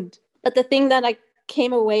the wound?" But the thing that I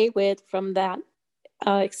came away with from that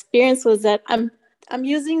experience was that I'm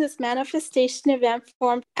using this manifestation event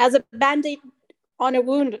form as a band-aid on a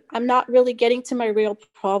wound. I'm not really getting to my real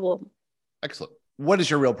problem. Excellent. What is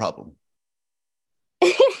your real problem?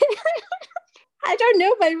 I don't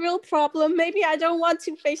know my real problem. Maybe I don't want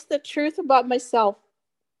to face the truth about myself.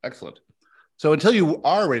 Excellent. So until you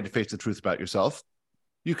are ready to face the truth about yourself,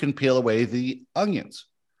 you can peel away the onions,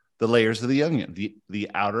 the layers of the onion,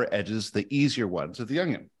 the outer edges, the easier ones of the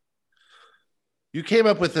onion. You came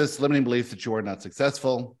up with this limiting belief that you are not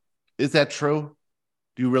successful. Is that true?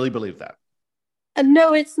 Do you really believe that?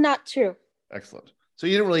 No, it's not true. Excellent. So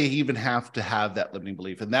you didn't really even have to have that limiting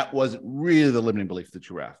belief. And that wasn't really the limiting belief that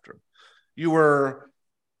you were after. You were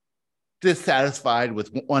dissatisfied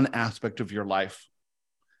with one aspect of your life.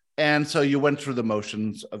 And so you went through the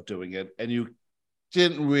motions of doing it, and you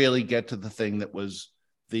didn't really get to the thing that was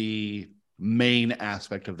the main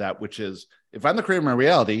aspect of that, which is, if I'm the creator of my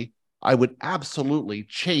reality, I would absolutely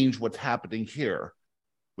change what's happening here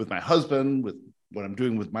with my husband, with what I'm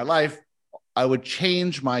doing with my life. I would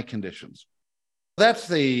change my conditions. That's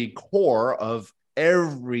the core of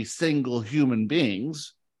every single human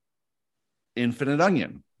being's infinite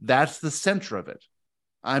onion. That's the center of it.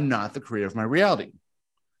 I'm not the creator of my reality.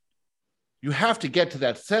 You have to get to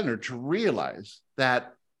that center to realize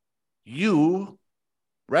that you,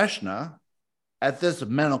 Reshna, at this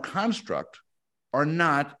mental construct, are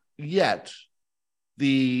not yet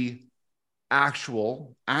the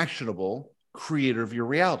actual, actionable creator of your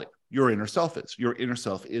reality. Your inner self is. Your inner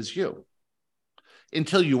self is you.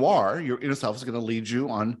 Until you are, your inner self is going to lead you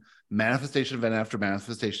on manifestation event after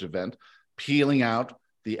manifestation event, peeling out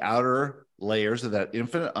the outer layers of that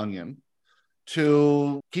infinite onion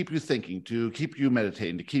to keep you thinking, to keep you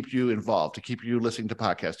meditating, to keep you involved, to keep you listening to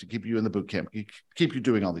podcasts, to keep you in the boot camp, keep you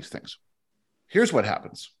doing all these things. Here's what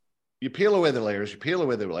happens. You peel away the layers, you peel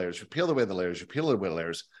away the layers, you peel away the layers, you peel away the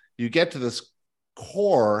layers. You get to this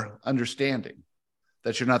core understanding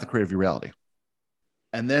that you're not the creator of your reality.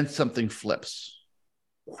 And then something flips.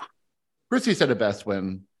 Christy said it best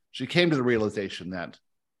when she came to the realization that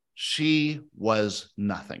she was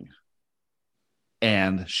nothing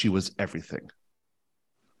and she was everything.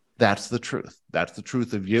 That's the truth. That's the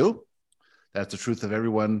truth of you. That's the truth of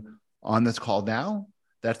everyone on this call now.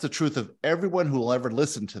 That's the truth of everyone who will ever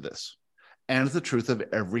listen to this. And it's the truth of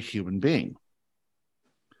every human being.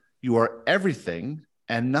 You are everything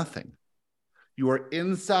and nothing. You are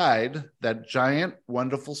inside that giant,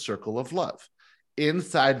 wonderful circle of love.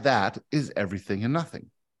 Inside that is everything and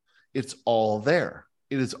nothing. It's all there.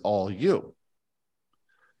 It is all you.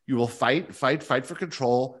 You will fight for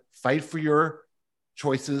control, fight for your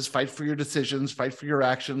choices, fight for your decisions, fight for your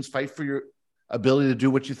actions, fight for your ability to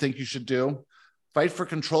do what you think you should do. Fight for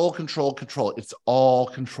control, control, control. It's all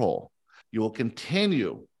control. You will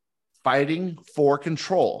continue fighting for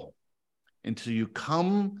control until you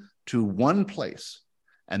come to one place,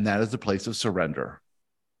 and that is the place of surrender.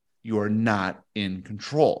 You are not in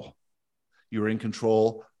control. You are in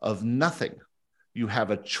control of nothing. You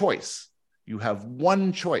have a choice. You have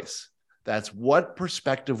one choice. That's what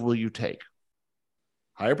perspective will you take?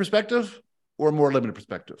 Higher perspective or more limited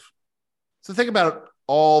perspective? So think about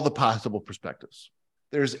all the possible perspectives.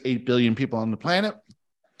 There's 8 billion people on the planet.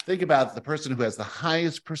 Think about the person who has the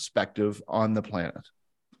highest perspective on the planet.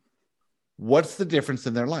 What's the difference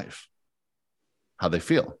in their life? How they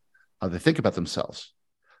feel, how they think about themselves,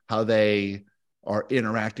 how they are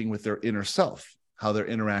interacting with their inner self, how they're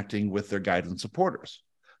interacting with their guides and supporters,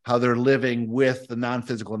 how they're living with the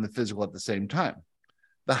non-physical and the physical at the same time.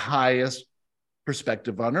 The highest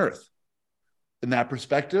perspective on earth. In that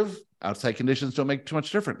perspective, outside conditions don't make too much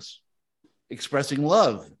difference. Expressing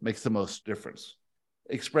love makes the most difference.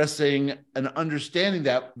 Expressing an understanding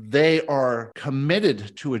that they are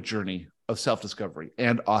committed to a journey of self-discovery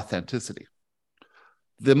and authenticity.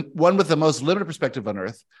 The one with the most limited perspective on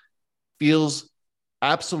earth feels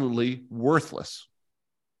absolutely worthless,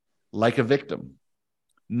 like a victim,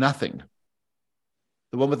 nothing.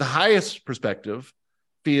 The one with the highest perspective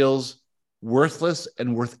feels worthless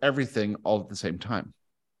and worth everything all at the same time.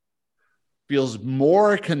 Feels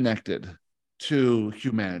more connected to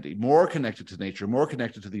humanity, more connected to nature, more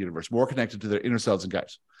connected to the universe, more connected to their inner selves and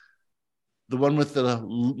guides. The one with the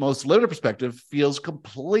most limited perspective feels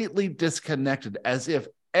completely disconnected, as if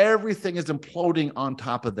everything is imploding on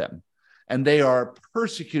top of them and they are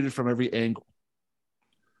persecuted from every angle.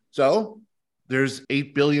 So there's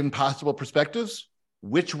 8 billion possible perspectives.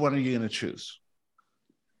 Which one are you going to choose?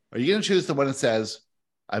 Are you going to choose the one that says,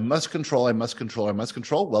 I must control, I must control, I must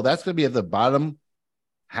control? Well, that's going to be at the bottom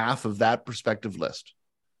half of that perspective list.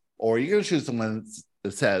 Or are you going to choose the one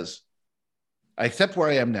that says, I accept where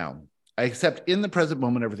I am now. I accept in the present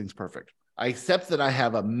moment, everything's perfect. I accept that I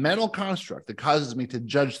have a mental construct that causes me to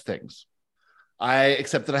judge things. I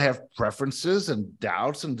accept that I have preferences and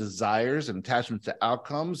doubts and desires and attachments to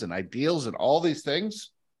outcomes and ideals and all these things.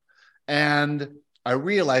 And I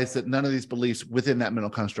realize that none of these beliefs within that mental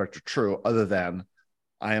construct are true other than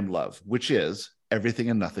I am love, which is everything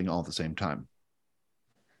and nothing all at the same time.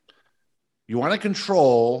 You want to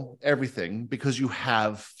control everything because you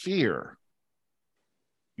have fear.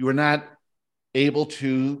 You are not able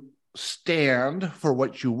to stand for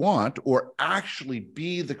what you want or actually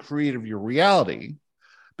be the creator of your reality,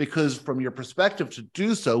 because from your perspective, to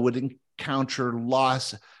do so would encounter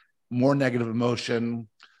loss, more negative emotion,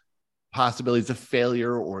 possibilities of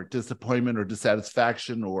failure or disappointment or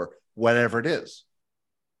dissatisfaction or whatever it is.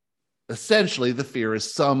 Essentially, the fear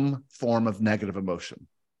is some form of negative emotion.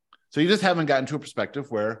 So you just haven't gotten to a perspective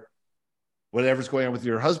where whatever's going on with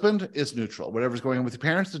your husband is neutral. Whatever's going on with your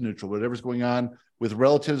parents is neutral. Whatever's going on with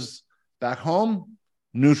relatives back home,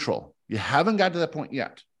 neutral. You haven't gotten to that point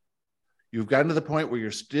yet. You've gotten to the point where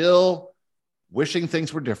you're still wishing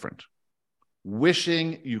things were different,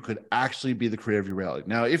 wishing you could actually be the creator of your reality.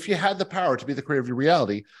 Now, if you had the power to be the creator of your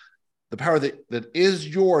reality, the power that is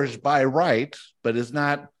yours by right, but is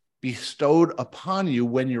not bestowed upon you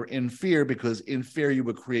when you're in fear, because in fear you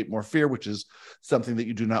would create more fear, which is something that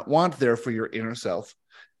you do not want there for your inner self,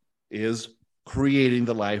 is creating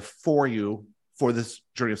the life for you for this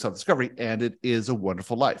journey of self-discovery. And it is a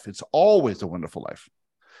wonderful life. It's always a wonderful life.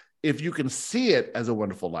 If you can see it as a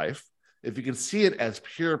wonderful life, if you can see it as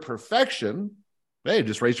pure perfection, hey,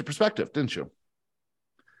 just raised your perspective, didn't you?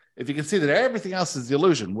 If you can see that everything else is the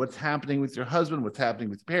illusion, what's happening with your husband, what's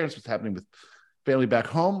happening with your parents, what's happening with family back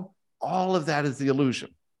home, all of that is the illusion.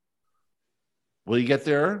 Will you get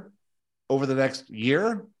there over the next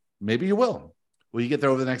year? Maybe you will. Will you get there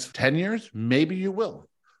over the next 10 years? Maybe you will.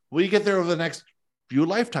 Will you get there over the next few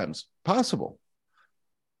lifetimes? Possible.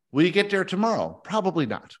 Will you get there tomorrow? Probably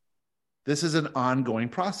not. This is an ongoing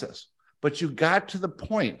process. But you got to the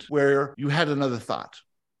point where you had another thought.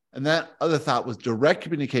 And that other thought was direct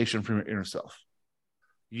communication from your inner self.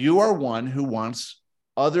 You are one who wants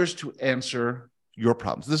others to answer your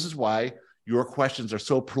problems. This is why your questions are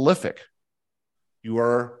so prolific. You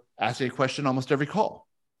are asking a question almost every call.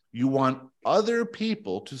 You want other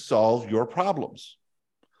people to solve your problems.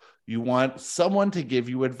 You want someone to give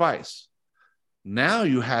you advice. Now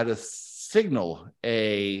you had a signal,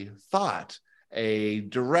 a thought, a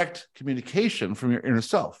direct communication from your inner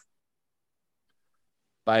self.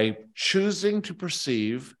 By choosing to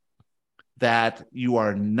perceive that you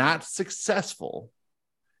are not successful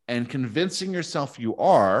and convincing yourself you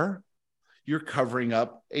are, you're covering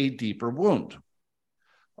up a deeper wound.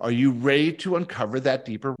 Are you ready to uncover that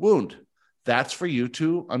deeper wound? That's for you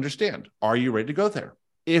to understand. Are you ready to go there?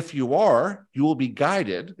 If you are, you will be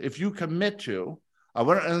guided. If you commit to, I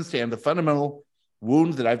want to understand the fundamental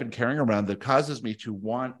wound that I've been carrying around that causes me to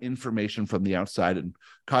want information from the outside and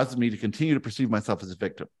causes me to continue to perceive myself as a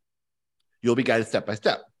victim. You'll be guided step by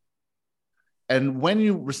step. And when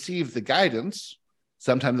you receive the guidance,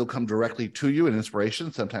 sometimes it'll come directly to you in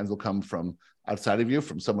inspiration. Sometimes it'll come from outside of you,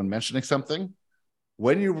 from someone mentioning something.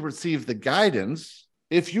 When you receive the guidance,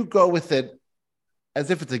 if you go with it as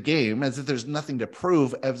if it's a game, as if there's nothing to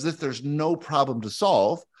prove, as if there's no problem to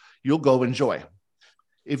solve, you'll go enjoy.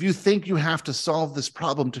 If you think you have to solve this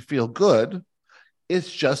problem to feel good,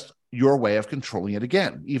 it's just your way of controlling it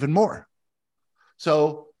again, even more.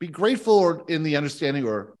 So be grateful in the understanding,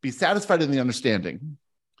 or be satisfied in the understanding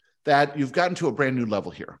that you've gotten to a brand new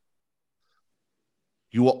level here.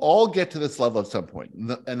 You will all get to this level at some point.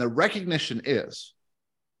 And the recognition is,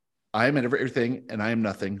 I am everything and I am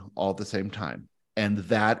nothing all at the same time. And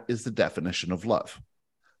that is the definition of love.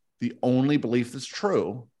 The only belief that's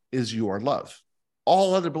true is you are love.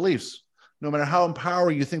 All other beliefs, no matter how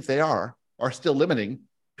empowering you think they are still limiting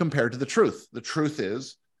compared to the truth. The truth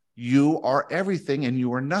is you are everything and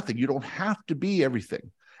you are nothing. You don't have to be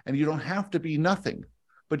everything and you don't have to be nothing,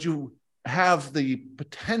 but you have the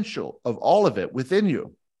potential of all of it within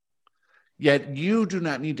you. Yet you do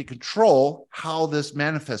not need to control how this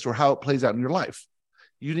manifests or how it plays out in your life.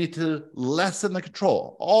 You need to lessen the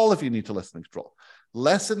control. All of you need to lessen the control.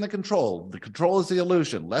 Lessen the control. The control is the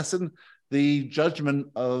illusion. Lessen the judgment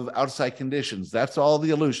of outside conditions. That's all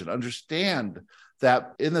the illusion. Understand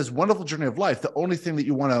that in this wonderful journey of life, the only thing that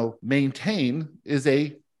you want to maintain is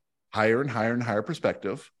a higher and higher and higher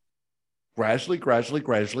perspective,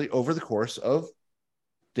 gradually over the course of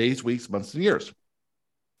days, weeks, months, and years.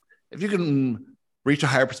 If you can reach a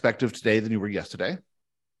higher perspective today than you were yesterday,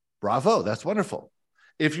 bravo, that's wonderful.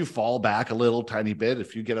 If you fall back a little tiny bit,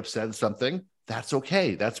 if you get upset at something, That's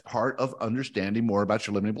okay. That's part of understanding more about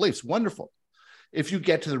your limiting beliefs. Wonderful. If you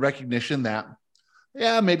get to the recognition that,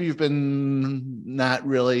 yeah, maybe you've been not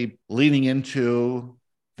really leaning into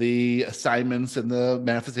the assignments and the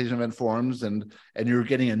manifestation event forms, and you're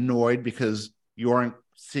getting annoyed because you aren't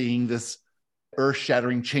seeing this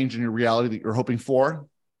earth-shattering change in your reality that you're hoping for,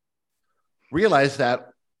 realize that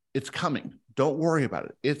it's coming. Don't worry about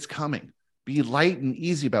it. It's coming. Be light and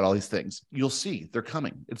easy about all these things. You'll see they're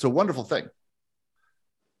coming. It's a wonderful thing.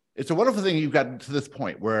 It's a wonderful thing you've gotten to this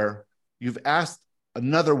point where you've asked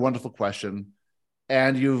another wonderful question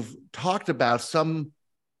and you've talked about some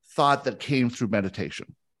thought that came through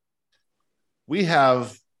meditation. We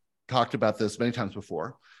have talked about this many times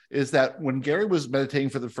before, is that when Gary was meditating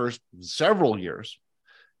for the first several years,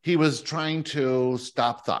 he was trying to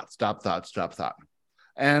stop thought.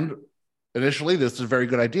 And initially, this is a very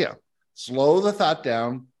good idea. Slow the thought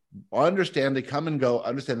down, understand they come and go,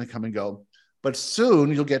 But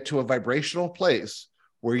soon you'll get to a vibrational place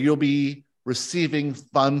where you'll be receiving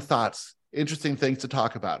fun thoughts, interesting things to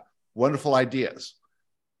talk about, wonderful ideas.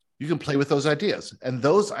 You can play with those ideas. And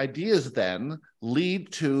those ideas then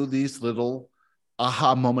lead to these little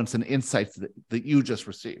aha moments and insights that you just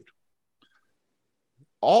received.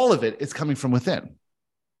 All of it is coming from within.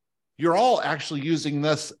 You're all actually using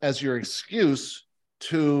this as your excuse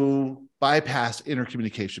to bypass inner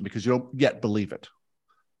communication because you don't yet believe it.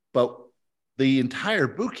 But the entire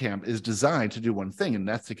boot camp is designed to do one thing, and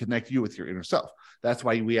that's to connect you with your inner self. That's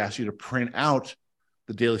why we ask you to print out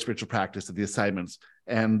the daily spiritual practice of the assignments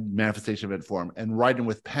and manifestation event form and write them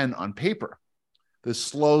with pen on paper. This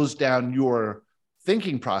slows down your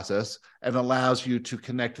thinking process and allows you to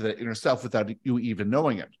connect to that inner self without you even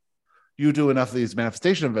knowing it. You do enough of these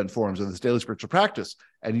manifestation event forms and this daily spiritual practice,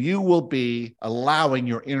 and you will be allowing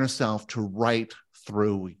your inner self to write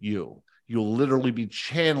through you. You'll literally be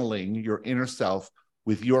channeling your inner self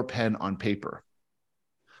with your pen on paper.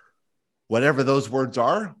 Whatever those words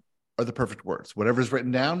are the perfect words. Whatever's written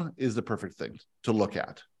down is the perfect thing to look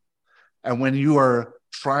at. And when you are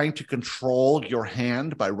trying to control your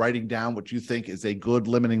hand by writing down what you think is a good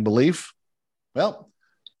limiting belief, well,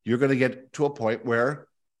 you're going to get to a point where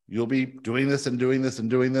you'll be doing this and doing this and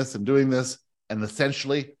doing this and doing this, and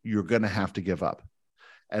essentially you're going to have to give up.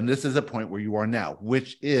 And this is a point where you are now,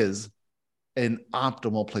 which is an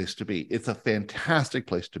optimal place to be. It's a fantastic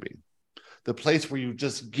place to be. The place where you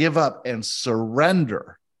just give up and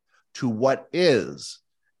surrender to what is,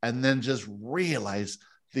 and then just realize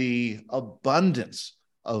the abundance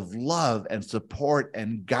of love and support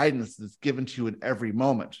and guidance that's given to you in every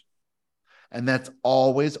moment. And that's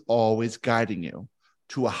always, always guiding you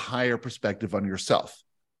to a higher perspective on yourself.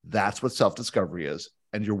 That's what self-discovery is,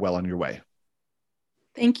 and you're well on your way.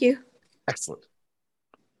 Thank you. Excellent.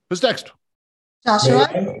 Who's next? Joshua?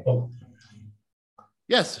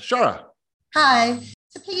 Yes, Shara. Hi.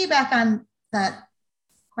 To piggyback on that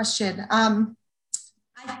question,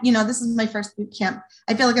 this is my first boot camp.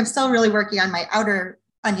 I feel like I'm still really working on my outer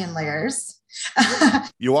onion layers.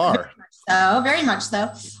 You are. Very much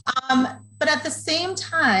so. But at the same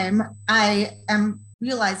time, I am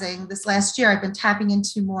realizing this last year, I've been tapping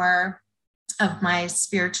into more of my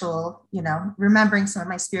spiritual, remembering some of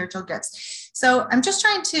my spiritual gifts. So I'm just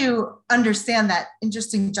trying to understand that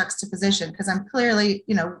interesting juxtaposition, because I'm clearly,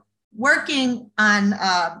 working on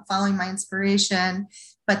following my inspiration,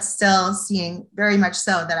 but still seeing very much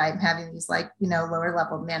so that I'm having these lower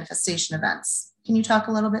level manifestation events. Can you talk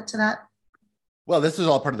a little bit to that? Well, this is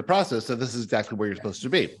all part of the process. So this is exactly where you're supposed to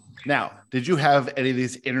be. Now, did you have any of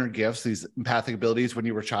these inner gifts, these empathic abilities when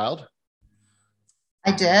you were a child?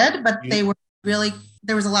 I did, but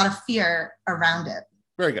there was a lot of fear around it.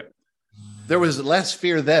 Very good. There was less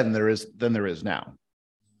fear then there is now.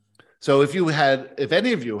 So if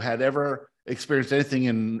any of you had ever experienced anything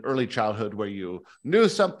in early childhood where you knew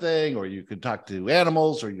something, or you could talk to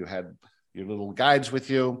animals, or you had your little guides with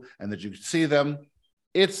you and that you could see them,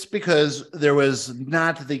 it's because there was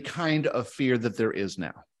not the kind of fear that there is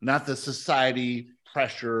now, not the society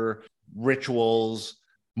pressure, rituals,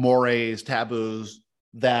 mores, taboos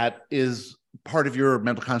that is part of your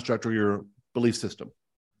mental construct or your belief system.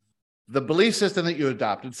 The belief system that you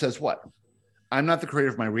adopted says what? I'm not the creator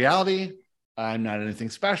of my reality. I'm not anything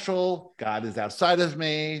special. God is outside of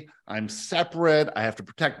me. I'm separate. I have to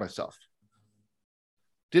protect myself.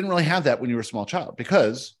 Didn't really have that when you were a small child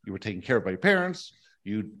because you were taken care of by your parents.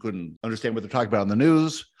 You couldn't understand what they're talking about on the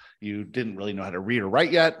news. You didn't really know how to read or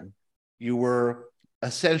write yet. You were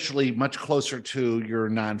essentially much closer to your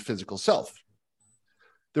non-physical self.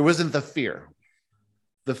 There wasn't the fear.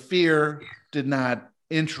 The fear did not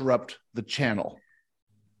interrupt the channel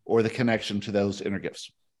or the connection to those inner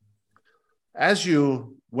gifts. As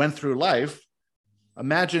you went through life,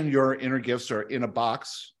 imagine your inner gifts are in a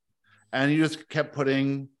box, and you just kept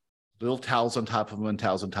putting little towels on top of them and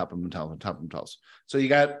towels on top of them and towels on top of them, towels. So you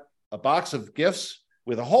got a box of gifts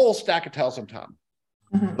with a whole stack of towels on top.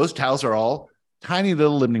 Mm-hmm. Those towels are all tiny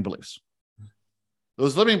little limiting beliefs.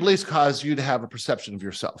 Those limiting beliefs cause you to have a perception of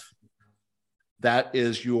yourself. That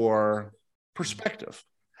is your perspective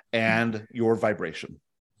and your vibration.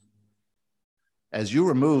 As you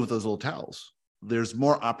remove those little towels, there's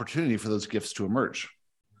more opportunity for those gifts to emerge.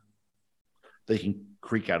 They can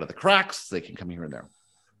creak out of the cracks. They can come here and there.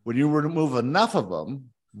 When you remove enough of them,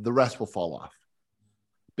 the rest will fall off.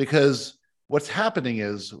 Because what's happening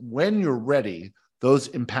is when you're ready, those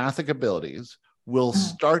empathic abilities will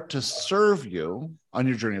start to serve you on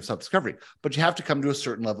your journey of self-discovery. But you have to come to a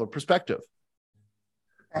certain level of perspective.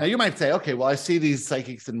 Now, you might say, okay, well, I see these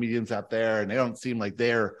psychics and mediums out there, and they don't seem like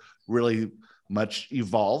they're really much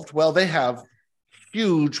evolved. Well, they have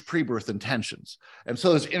huge pre-birth intentions. And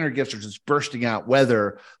so those inner gifts are just bursting out,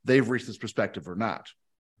 whether they've reached this perspective or not.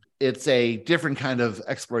 It's a different kind of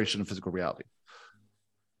exploration of physical reality.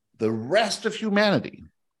 The rest of humanity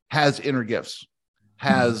has inner gifts,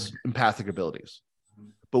 has empathic abilities,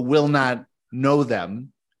 but will not know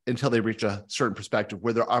them until they reach a certain perspective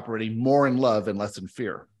where they're operating more in love and less in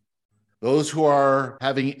fear. Those who are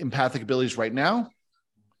having empathic abilities right now,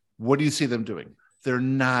 what do you see them doing? They're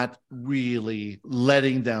not really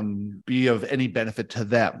letting them be of any benefit to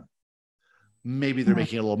them. Maybe they're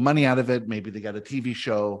making a little money out of it. Maybe they got a TV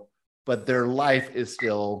show, but their life is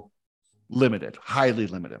still limited, highly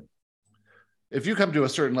limited. If you come to a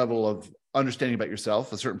certain level of understanding about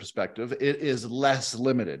yourself, a certain perspective, it is less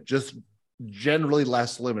limited, just generally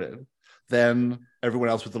less limited than everyone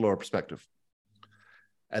else with the lower perspective.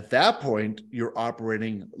 At that point, you're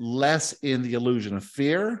operating less in the illusion of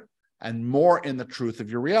fear and more in the truth of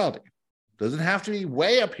your reality. Doesn't have to be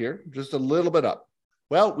way up here, just a little bit up.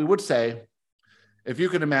 Well, we would say, if you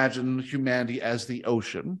can imagine humanity as the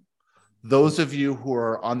ocean, those of you who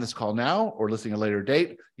are on this call now or listening at a later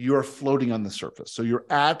date, you are floating on the surface. So you're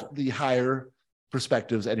at the higher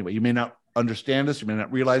perspectives anyway. You may not understand this. You may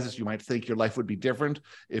not realize this. You might think your life would be different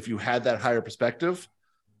if you had that higher perspective.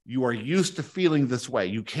 You are used to feeling this way.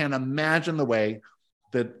 You can't imagine the way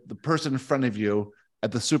that the person in front of you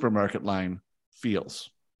at the supermarket line feels.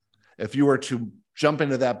 If you were to jump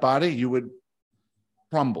into that body, you would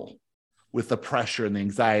crumble with the pressure and the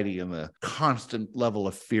anxiety and the constant level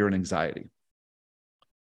of fear and anxiety.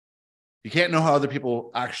 You can't know how other people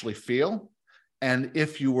actually feel. And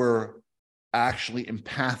if you were actually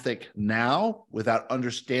empathic now without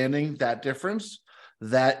understanding that difference,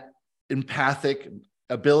 that empathic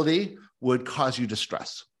ability would cause you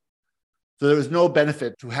distress. So there is no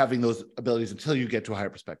benefit to having those abilities until you get to a higher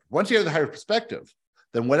perspective. Once you have the higher perspective,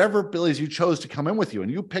 then whatever abilities you chose to come in with you,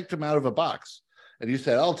 and you picked them out of a box, and you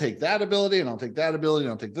said, I'll take that ability, and I'll take that ability,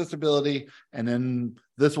 and I'll take this ability, and then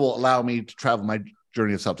this will allow me to travel my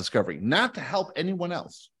journey of self-discovery, not to help anyone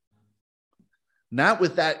else. Not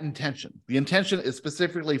with that intention. The intention is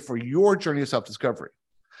specifically for your journey of self-discovery.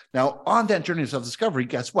 Now, on that journey of self-discovery,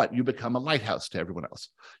 guess what? You become a lighthouse to everyone else.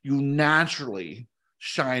 You naturally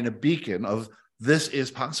shine a beacon of this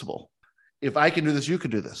is possible. If I can do this, you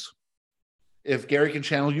can do this. If Gary can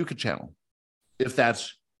channel, you can channel. If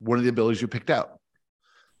that's one of the abilities you picked out.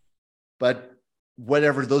 But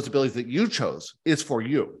whatever those abilities that you chose is for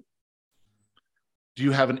you. Do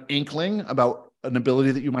you have an inkling about an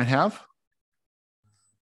ability that you might have?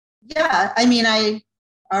 Yeah, I mean, I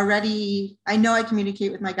know I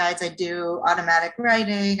communicate with my guides. I do automatic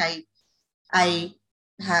writing. I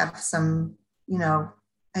have some,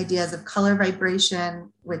 ideas of color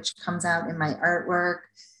vibration, which comes out in my artwork.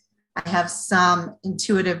 I have some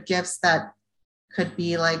intuitive gifts that could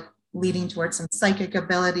be like leading towards some psychic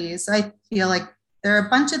abilities. So I feel like there are a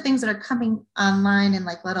bunch of things that are coming online in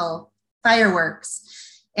like little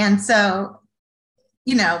fireworks. And so,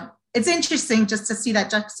 it's interesting just to see that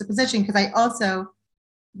juxtaposition, because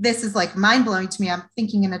this is like mind blowing to me. I'm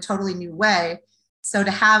thinking in a totally new way. So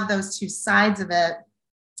to have those two sides of it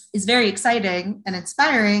is very exciting and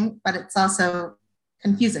inspiring, but it's also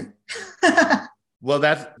confusing. Well,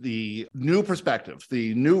 that's the new perspective,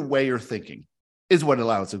 the new way you're thinking is what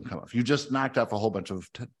allows it to come off. You just knocked off a whole bunch of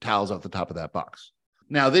towels off the top of that box.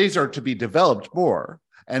 Now, these are to be developed more.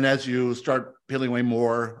 And as you start peeling away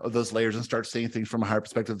more of those layers and start seeing things from a higher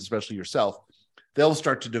perspective, especially yourself, they'll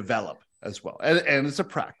start to develop as well. And it's a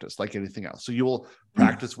practice like anything else. So you will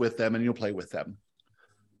practice with them and you'll play with them.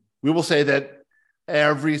 We will say that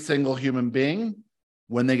every single human being,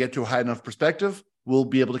 when they get to a high enough perspective, will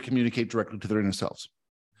be able to communicate directly to their inner selves.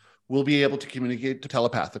 Will be able to communicate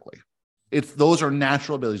telepathically. Those are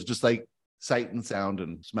natural abilities, just like sight and sound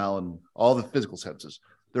and smell and all the physical senses.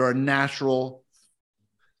 There are natural,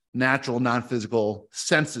 non-physical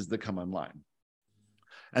senses that come online.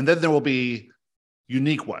 And then there will be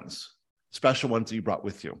unique ones, special ones that you brought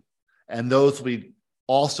with you. And those will be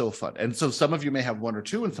also fun. And so some of you may have 1 or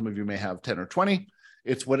 2, and some of you may have 10 or 20.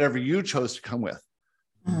 It's whatever you chose to come with.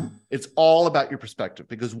 Mm-hmm. It's all about your perspective,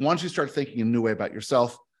 because once you start thinking a new way about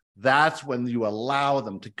yourself, that's when you allow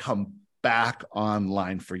them to come back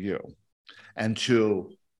online for you and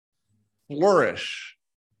to flourish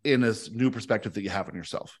in this new perspective that you have on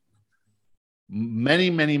yourself. Many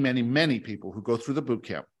people who go through the boot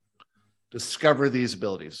camp discover these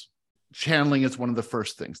abilities. Channeling is one of the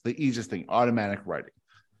first things, the easiest thing, automatic writing.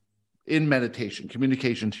 In meditation,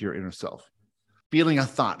 communication to your inner self. Feeling a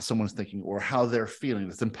thought someone's thinking or how they're feeling,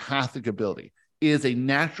 this empathic ability is a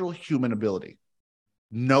natural human ability.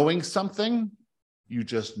 Knowing something, you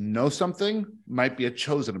just know something, might be a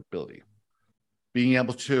chosen ability. Being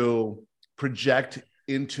able to project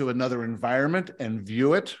into another environment and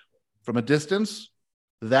view it from a distance,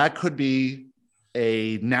 that could be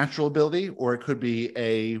a natural ability, or it could be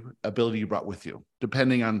a ability you brought with you,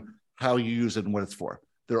 depending on how you use it and what it's for.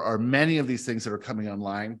 There are many of these things that are coming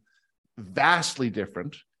online, vastly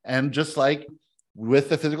different. And just like with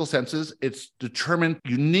the physical senses, it's determined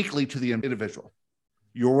uniquely to the individual.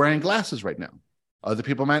 You're wearing glasses right now. Other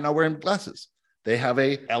people might not wear glasses. They have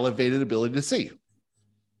an elevated ability to see.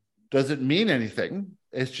 Doesn't mean anything.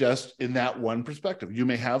 It's just in that one perspective. You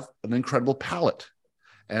may have an incredible palate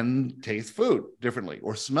and taste food differently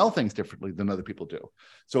or smell things differently than other people do.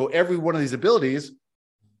 So every one of these abilities,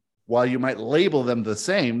 while you might label them the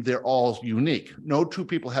same, they're all unique. No two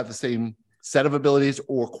people have the same set of abilities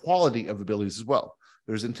or quality of abilities as well.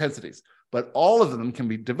 There's intensities, but all of them can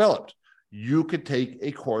be developed. You could take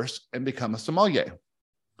a course and become a sommelier.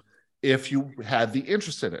 If you had the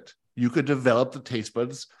interest in it, you could develop the taste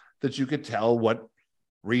buds that you could tell what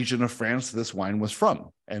region of France this wine was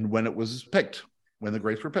from and when it was picked, when the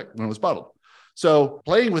grapes were picked, when it was bottled. So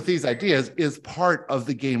playing with these ideas is part of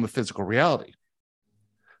the game of physical reality.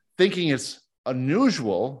 Thinking it's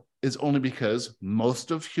unusual is only because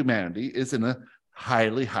most of humanity is in a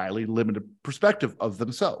highly limited perspective of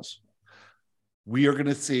themselves. We are going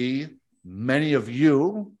to see many of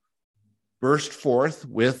you burst forth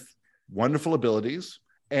with wonderful abilities,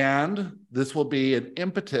 and this will be an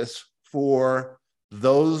impetus for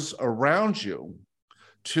those around you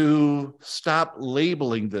to stop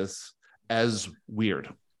labeling this as weird.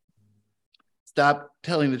 Stop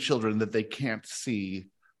telling the children that they can't see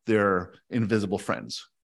their invisible friends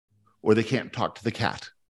or they can't talk to the cat.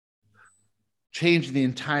 Change the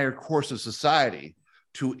entire course of society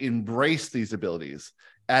to embrace these abilities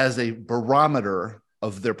as a barometer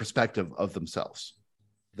of their perspective of themselves.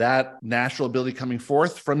 That natural ability coming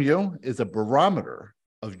forth from you is a barometer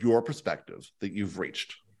of your perspective that you've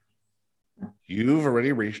reached. You've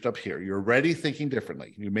already reached up here. You're already thinking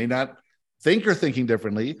differently. You may not think you're thinking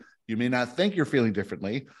differently. You may not think you're feeling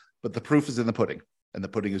differently, but the proof is in the pudding, and the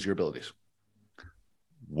pudding is your abilities.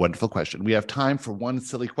 Wonderful question. We have time for one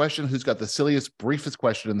silly question. Who's got the silliest, briefest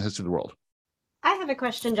question in the history of the world? I have a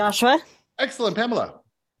question, Joshua. Excellent, Pamela.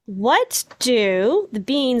 What do the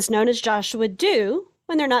beings known as Joshua do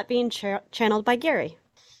when they're not being channeled by Gary?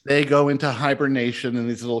 They go into hibernation in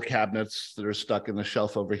these little cabinets that are stuck in the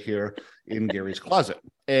shelf over here in Gary's closet.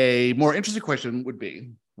 A more interesting question would be,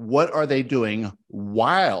 what are they doing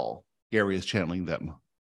while Gary is channeling them?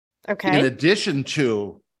 Okay. In addition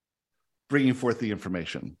to bringing forth the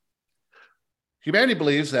information. Humanity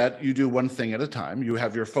believes that you do one thing at a time. You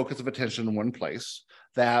have your focus of attention in one place,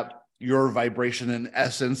 that your vibration in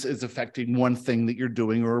essence is affecting one thing that you're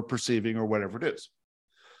doing or perceiving or whatever it is.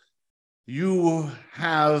 You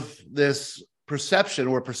have this perception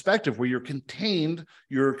or perspective where you're contained,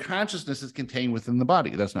 your consciousness is contained within the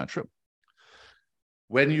body. That's not true.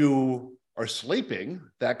 When you are sleeping,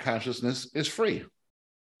 that consciousness is free,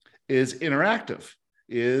 is interactive,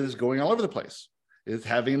 is going all over the place, is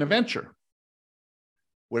having an adventure.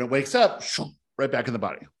 When it wakes up, right back in the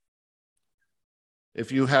body.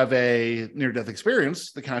 If you have a near-death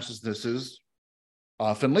experience, the consciousness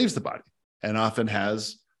often leaves the body and often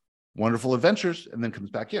has wonderful adventures and then comes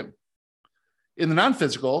back in. In the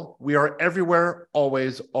non-physical, we are everywhere,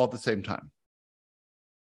 always, all at the same time.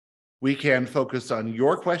 We can focus on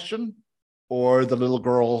your question or the little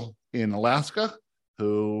girl in Alaska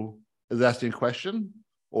who is asking a question,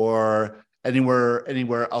 or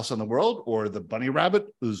anywhere else in the world, or the bunny rabbit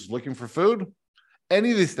who's looking for food.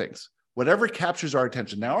 Any of these things, whatever captures our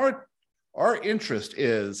attention. Now, our interest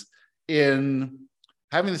is in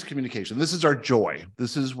having this communication, this is our joy.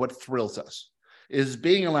 This is what thrills us, is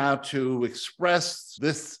being allowed to express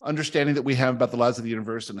this understanding that we have about the laws of the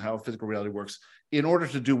universe and how physical reality works in order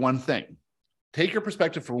to do one thing. Take your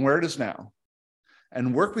perspective from where it is now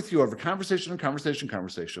and work with you over conversation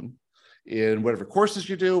in whatever courses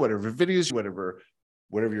you do, whatever videos,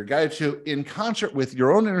 whatever you're guided to, in concert with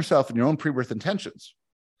your own inner self and your own pre-birth intentions,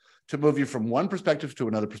 to move you from one perspective to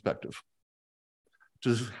another perspective,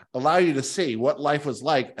 to allow you to see what life was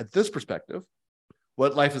like at this perspective,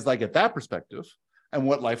 what life is like at that perspective, and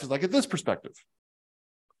what life is like at this perspective.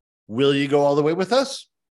 Will you go all the way with us?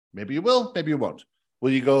 Maybe you will, maybe you won't.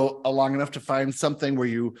 Will you go long enough to find something where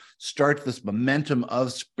you start this momentum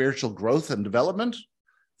of spiritual growth and development?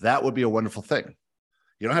 That would be a wonderful thing.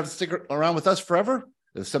 You don't have to stick around with us forever.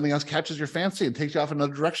 If something else catches your fancy and takes you off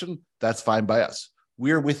another direction, that's fine by us.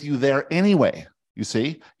 We're with you there anyway. You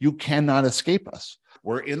see, you cannot escape us.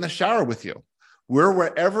 We're in the shower with you. We're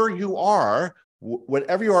wherever you are,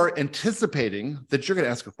 whatever you are anticipating that you're going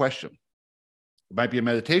to ask a question. It might be a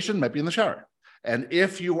meditation, might be in the shower. And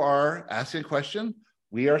if you are asking a question,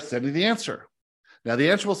 we are sending the answer. Now,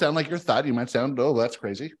 the answer will sound like your thought. You might sound, oh, that's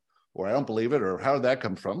crazy, or I don't believe it, or how did that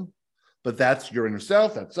come from? But that's your inner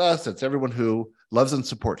self. That's us. That's everyone who loves and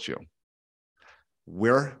supports you.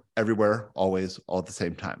 We're everywhere, always, all at the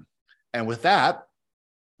same time. And with that,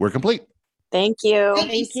 we're complete. Thank you.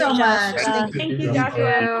 Thank you so much. Thank you,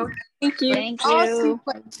 Joshua. Thank you. Thank Awesome you.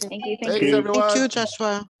 question. Thank you. Thanks, everyone. Thank you,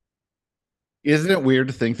 Joshua. Isn't it weird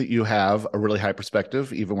to think that you have a really high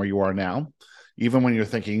perspective, even where you are now? Even when you're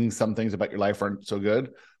thinking some things about your life aren't so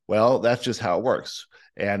good? Well, that's just how it works.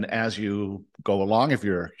 And as you go along, if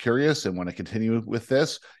you're curious and want to continue with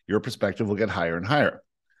this, your perspective will get higher and higher.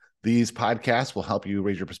 These podcasts will help you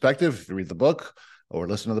raise your perspective. If you read the book or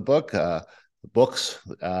listen to the books,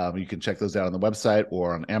 you can check those out on the website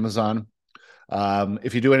or on Amazon.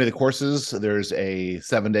 If you do any of the courses, there's a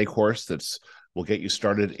 7-day course will get you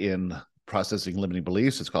started in processing limiting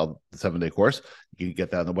beliefs. It's called the 7-day course. You can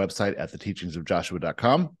get that on the website at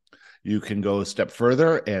theteachingsofjoshua.com. You can go a step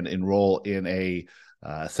further and enroll in a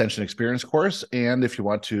Ascension Experience course. And if you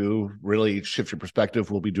want to really shift your perspective,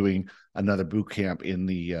 we'll be doing another boot camp in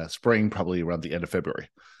the spring, probably around the end of February.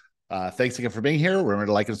 Thanks again for being here. Remember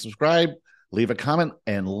to like and subscribe, leave a comment,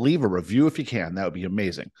 and leave a review if you can. That would be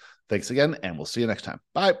amazing. Thanks again, and we'll see you next time.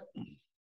 Bye.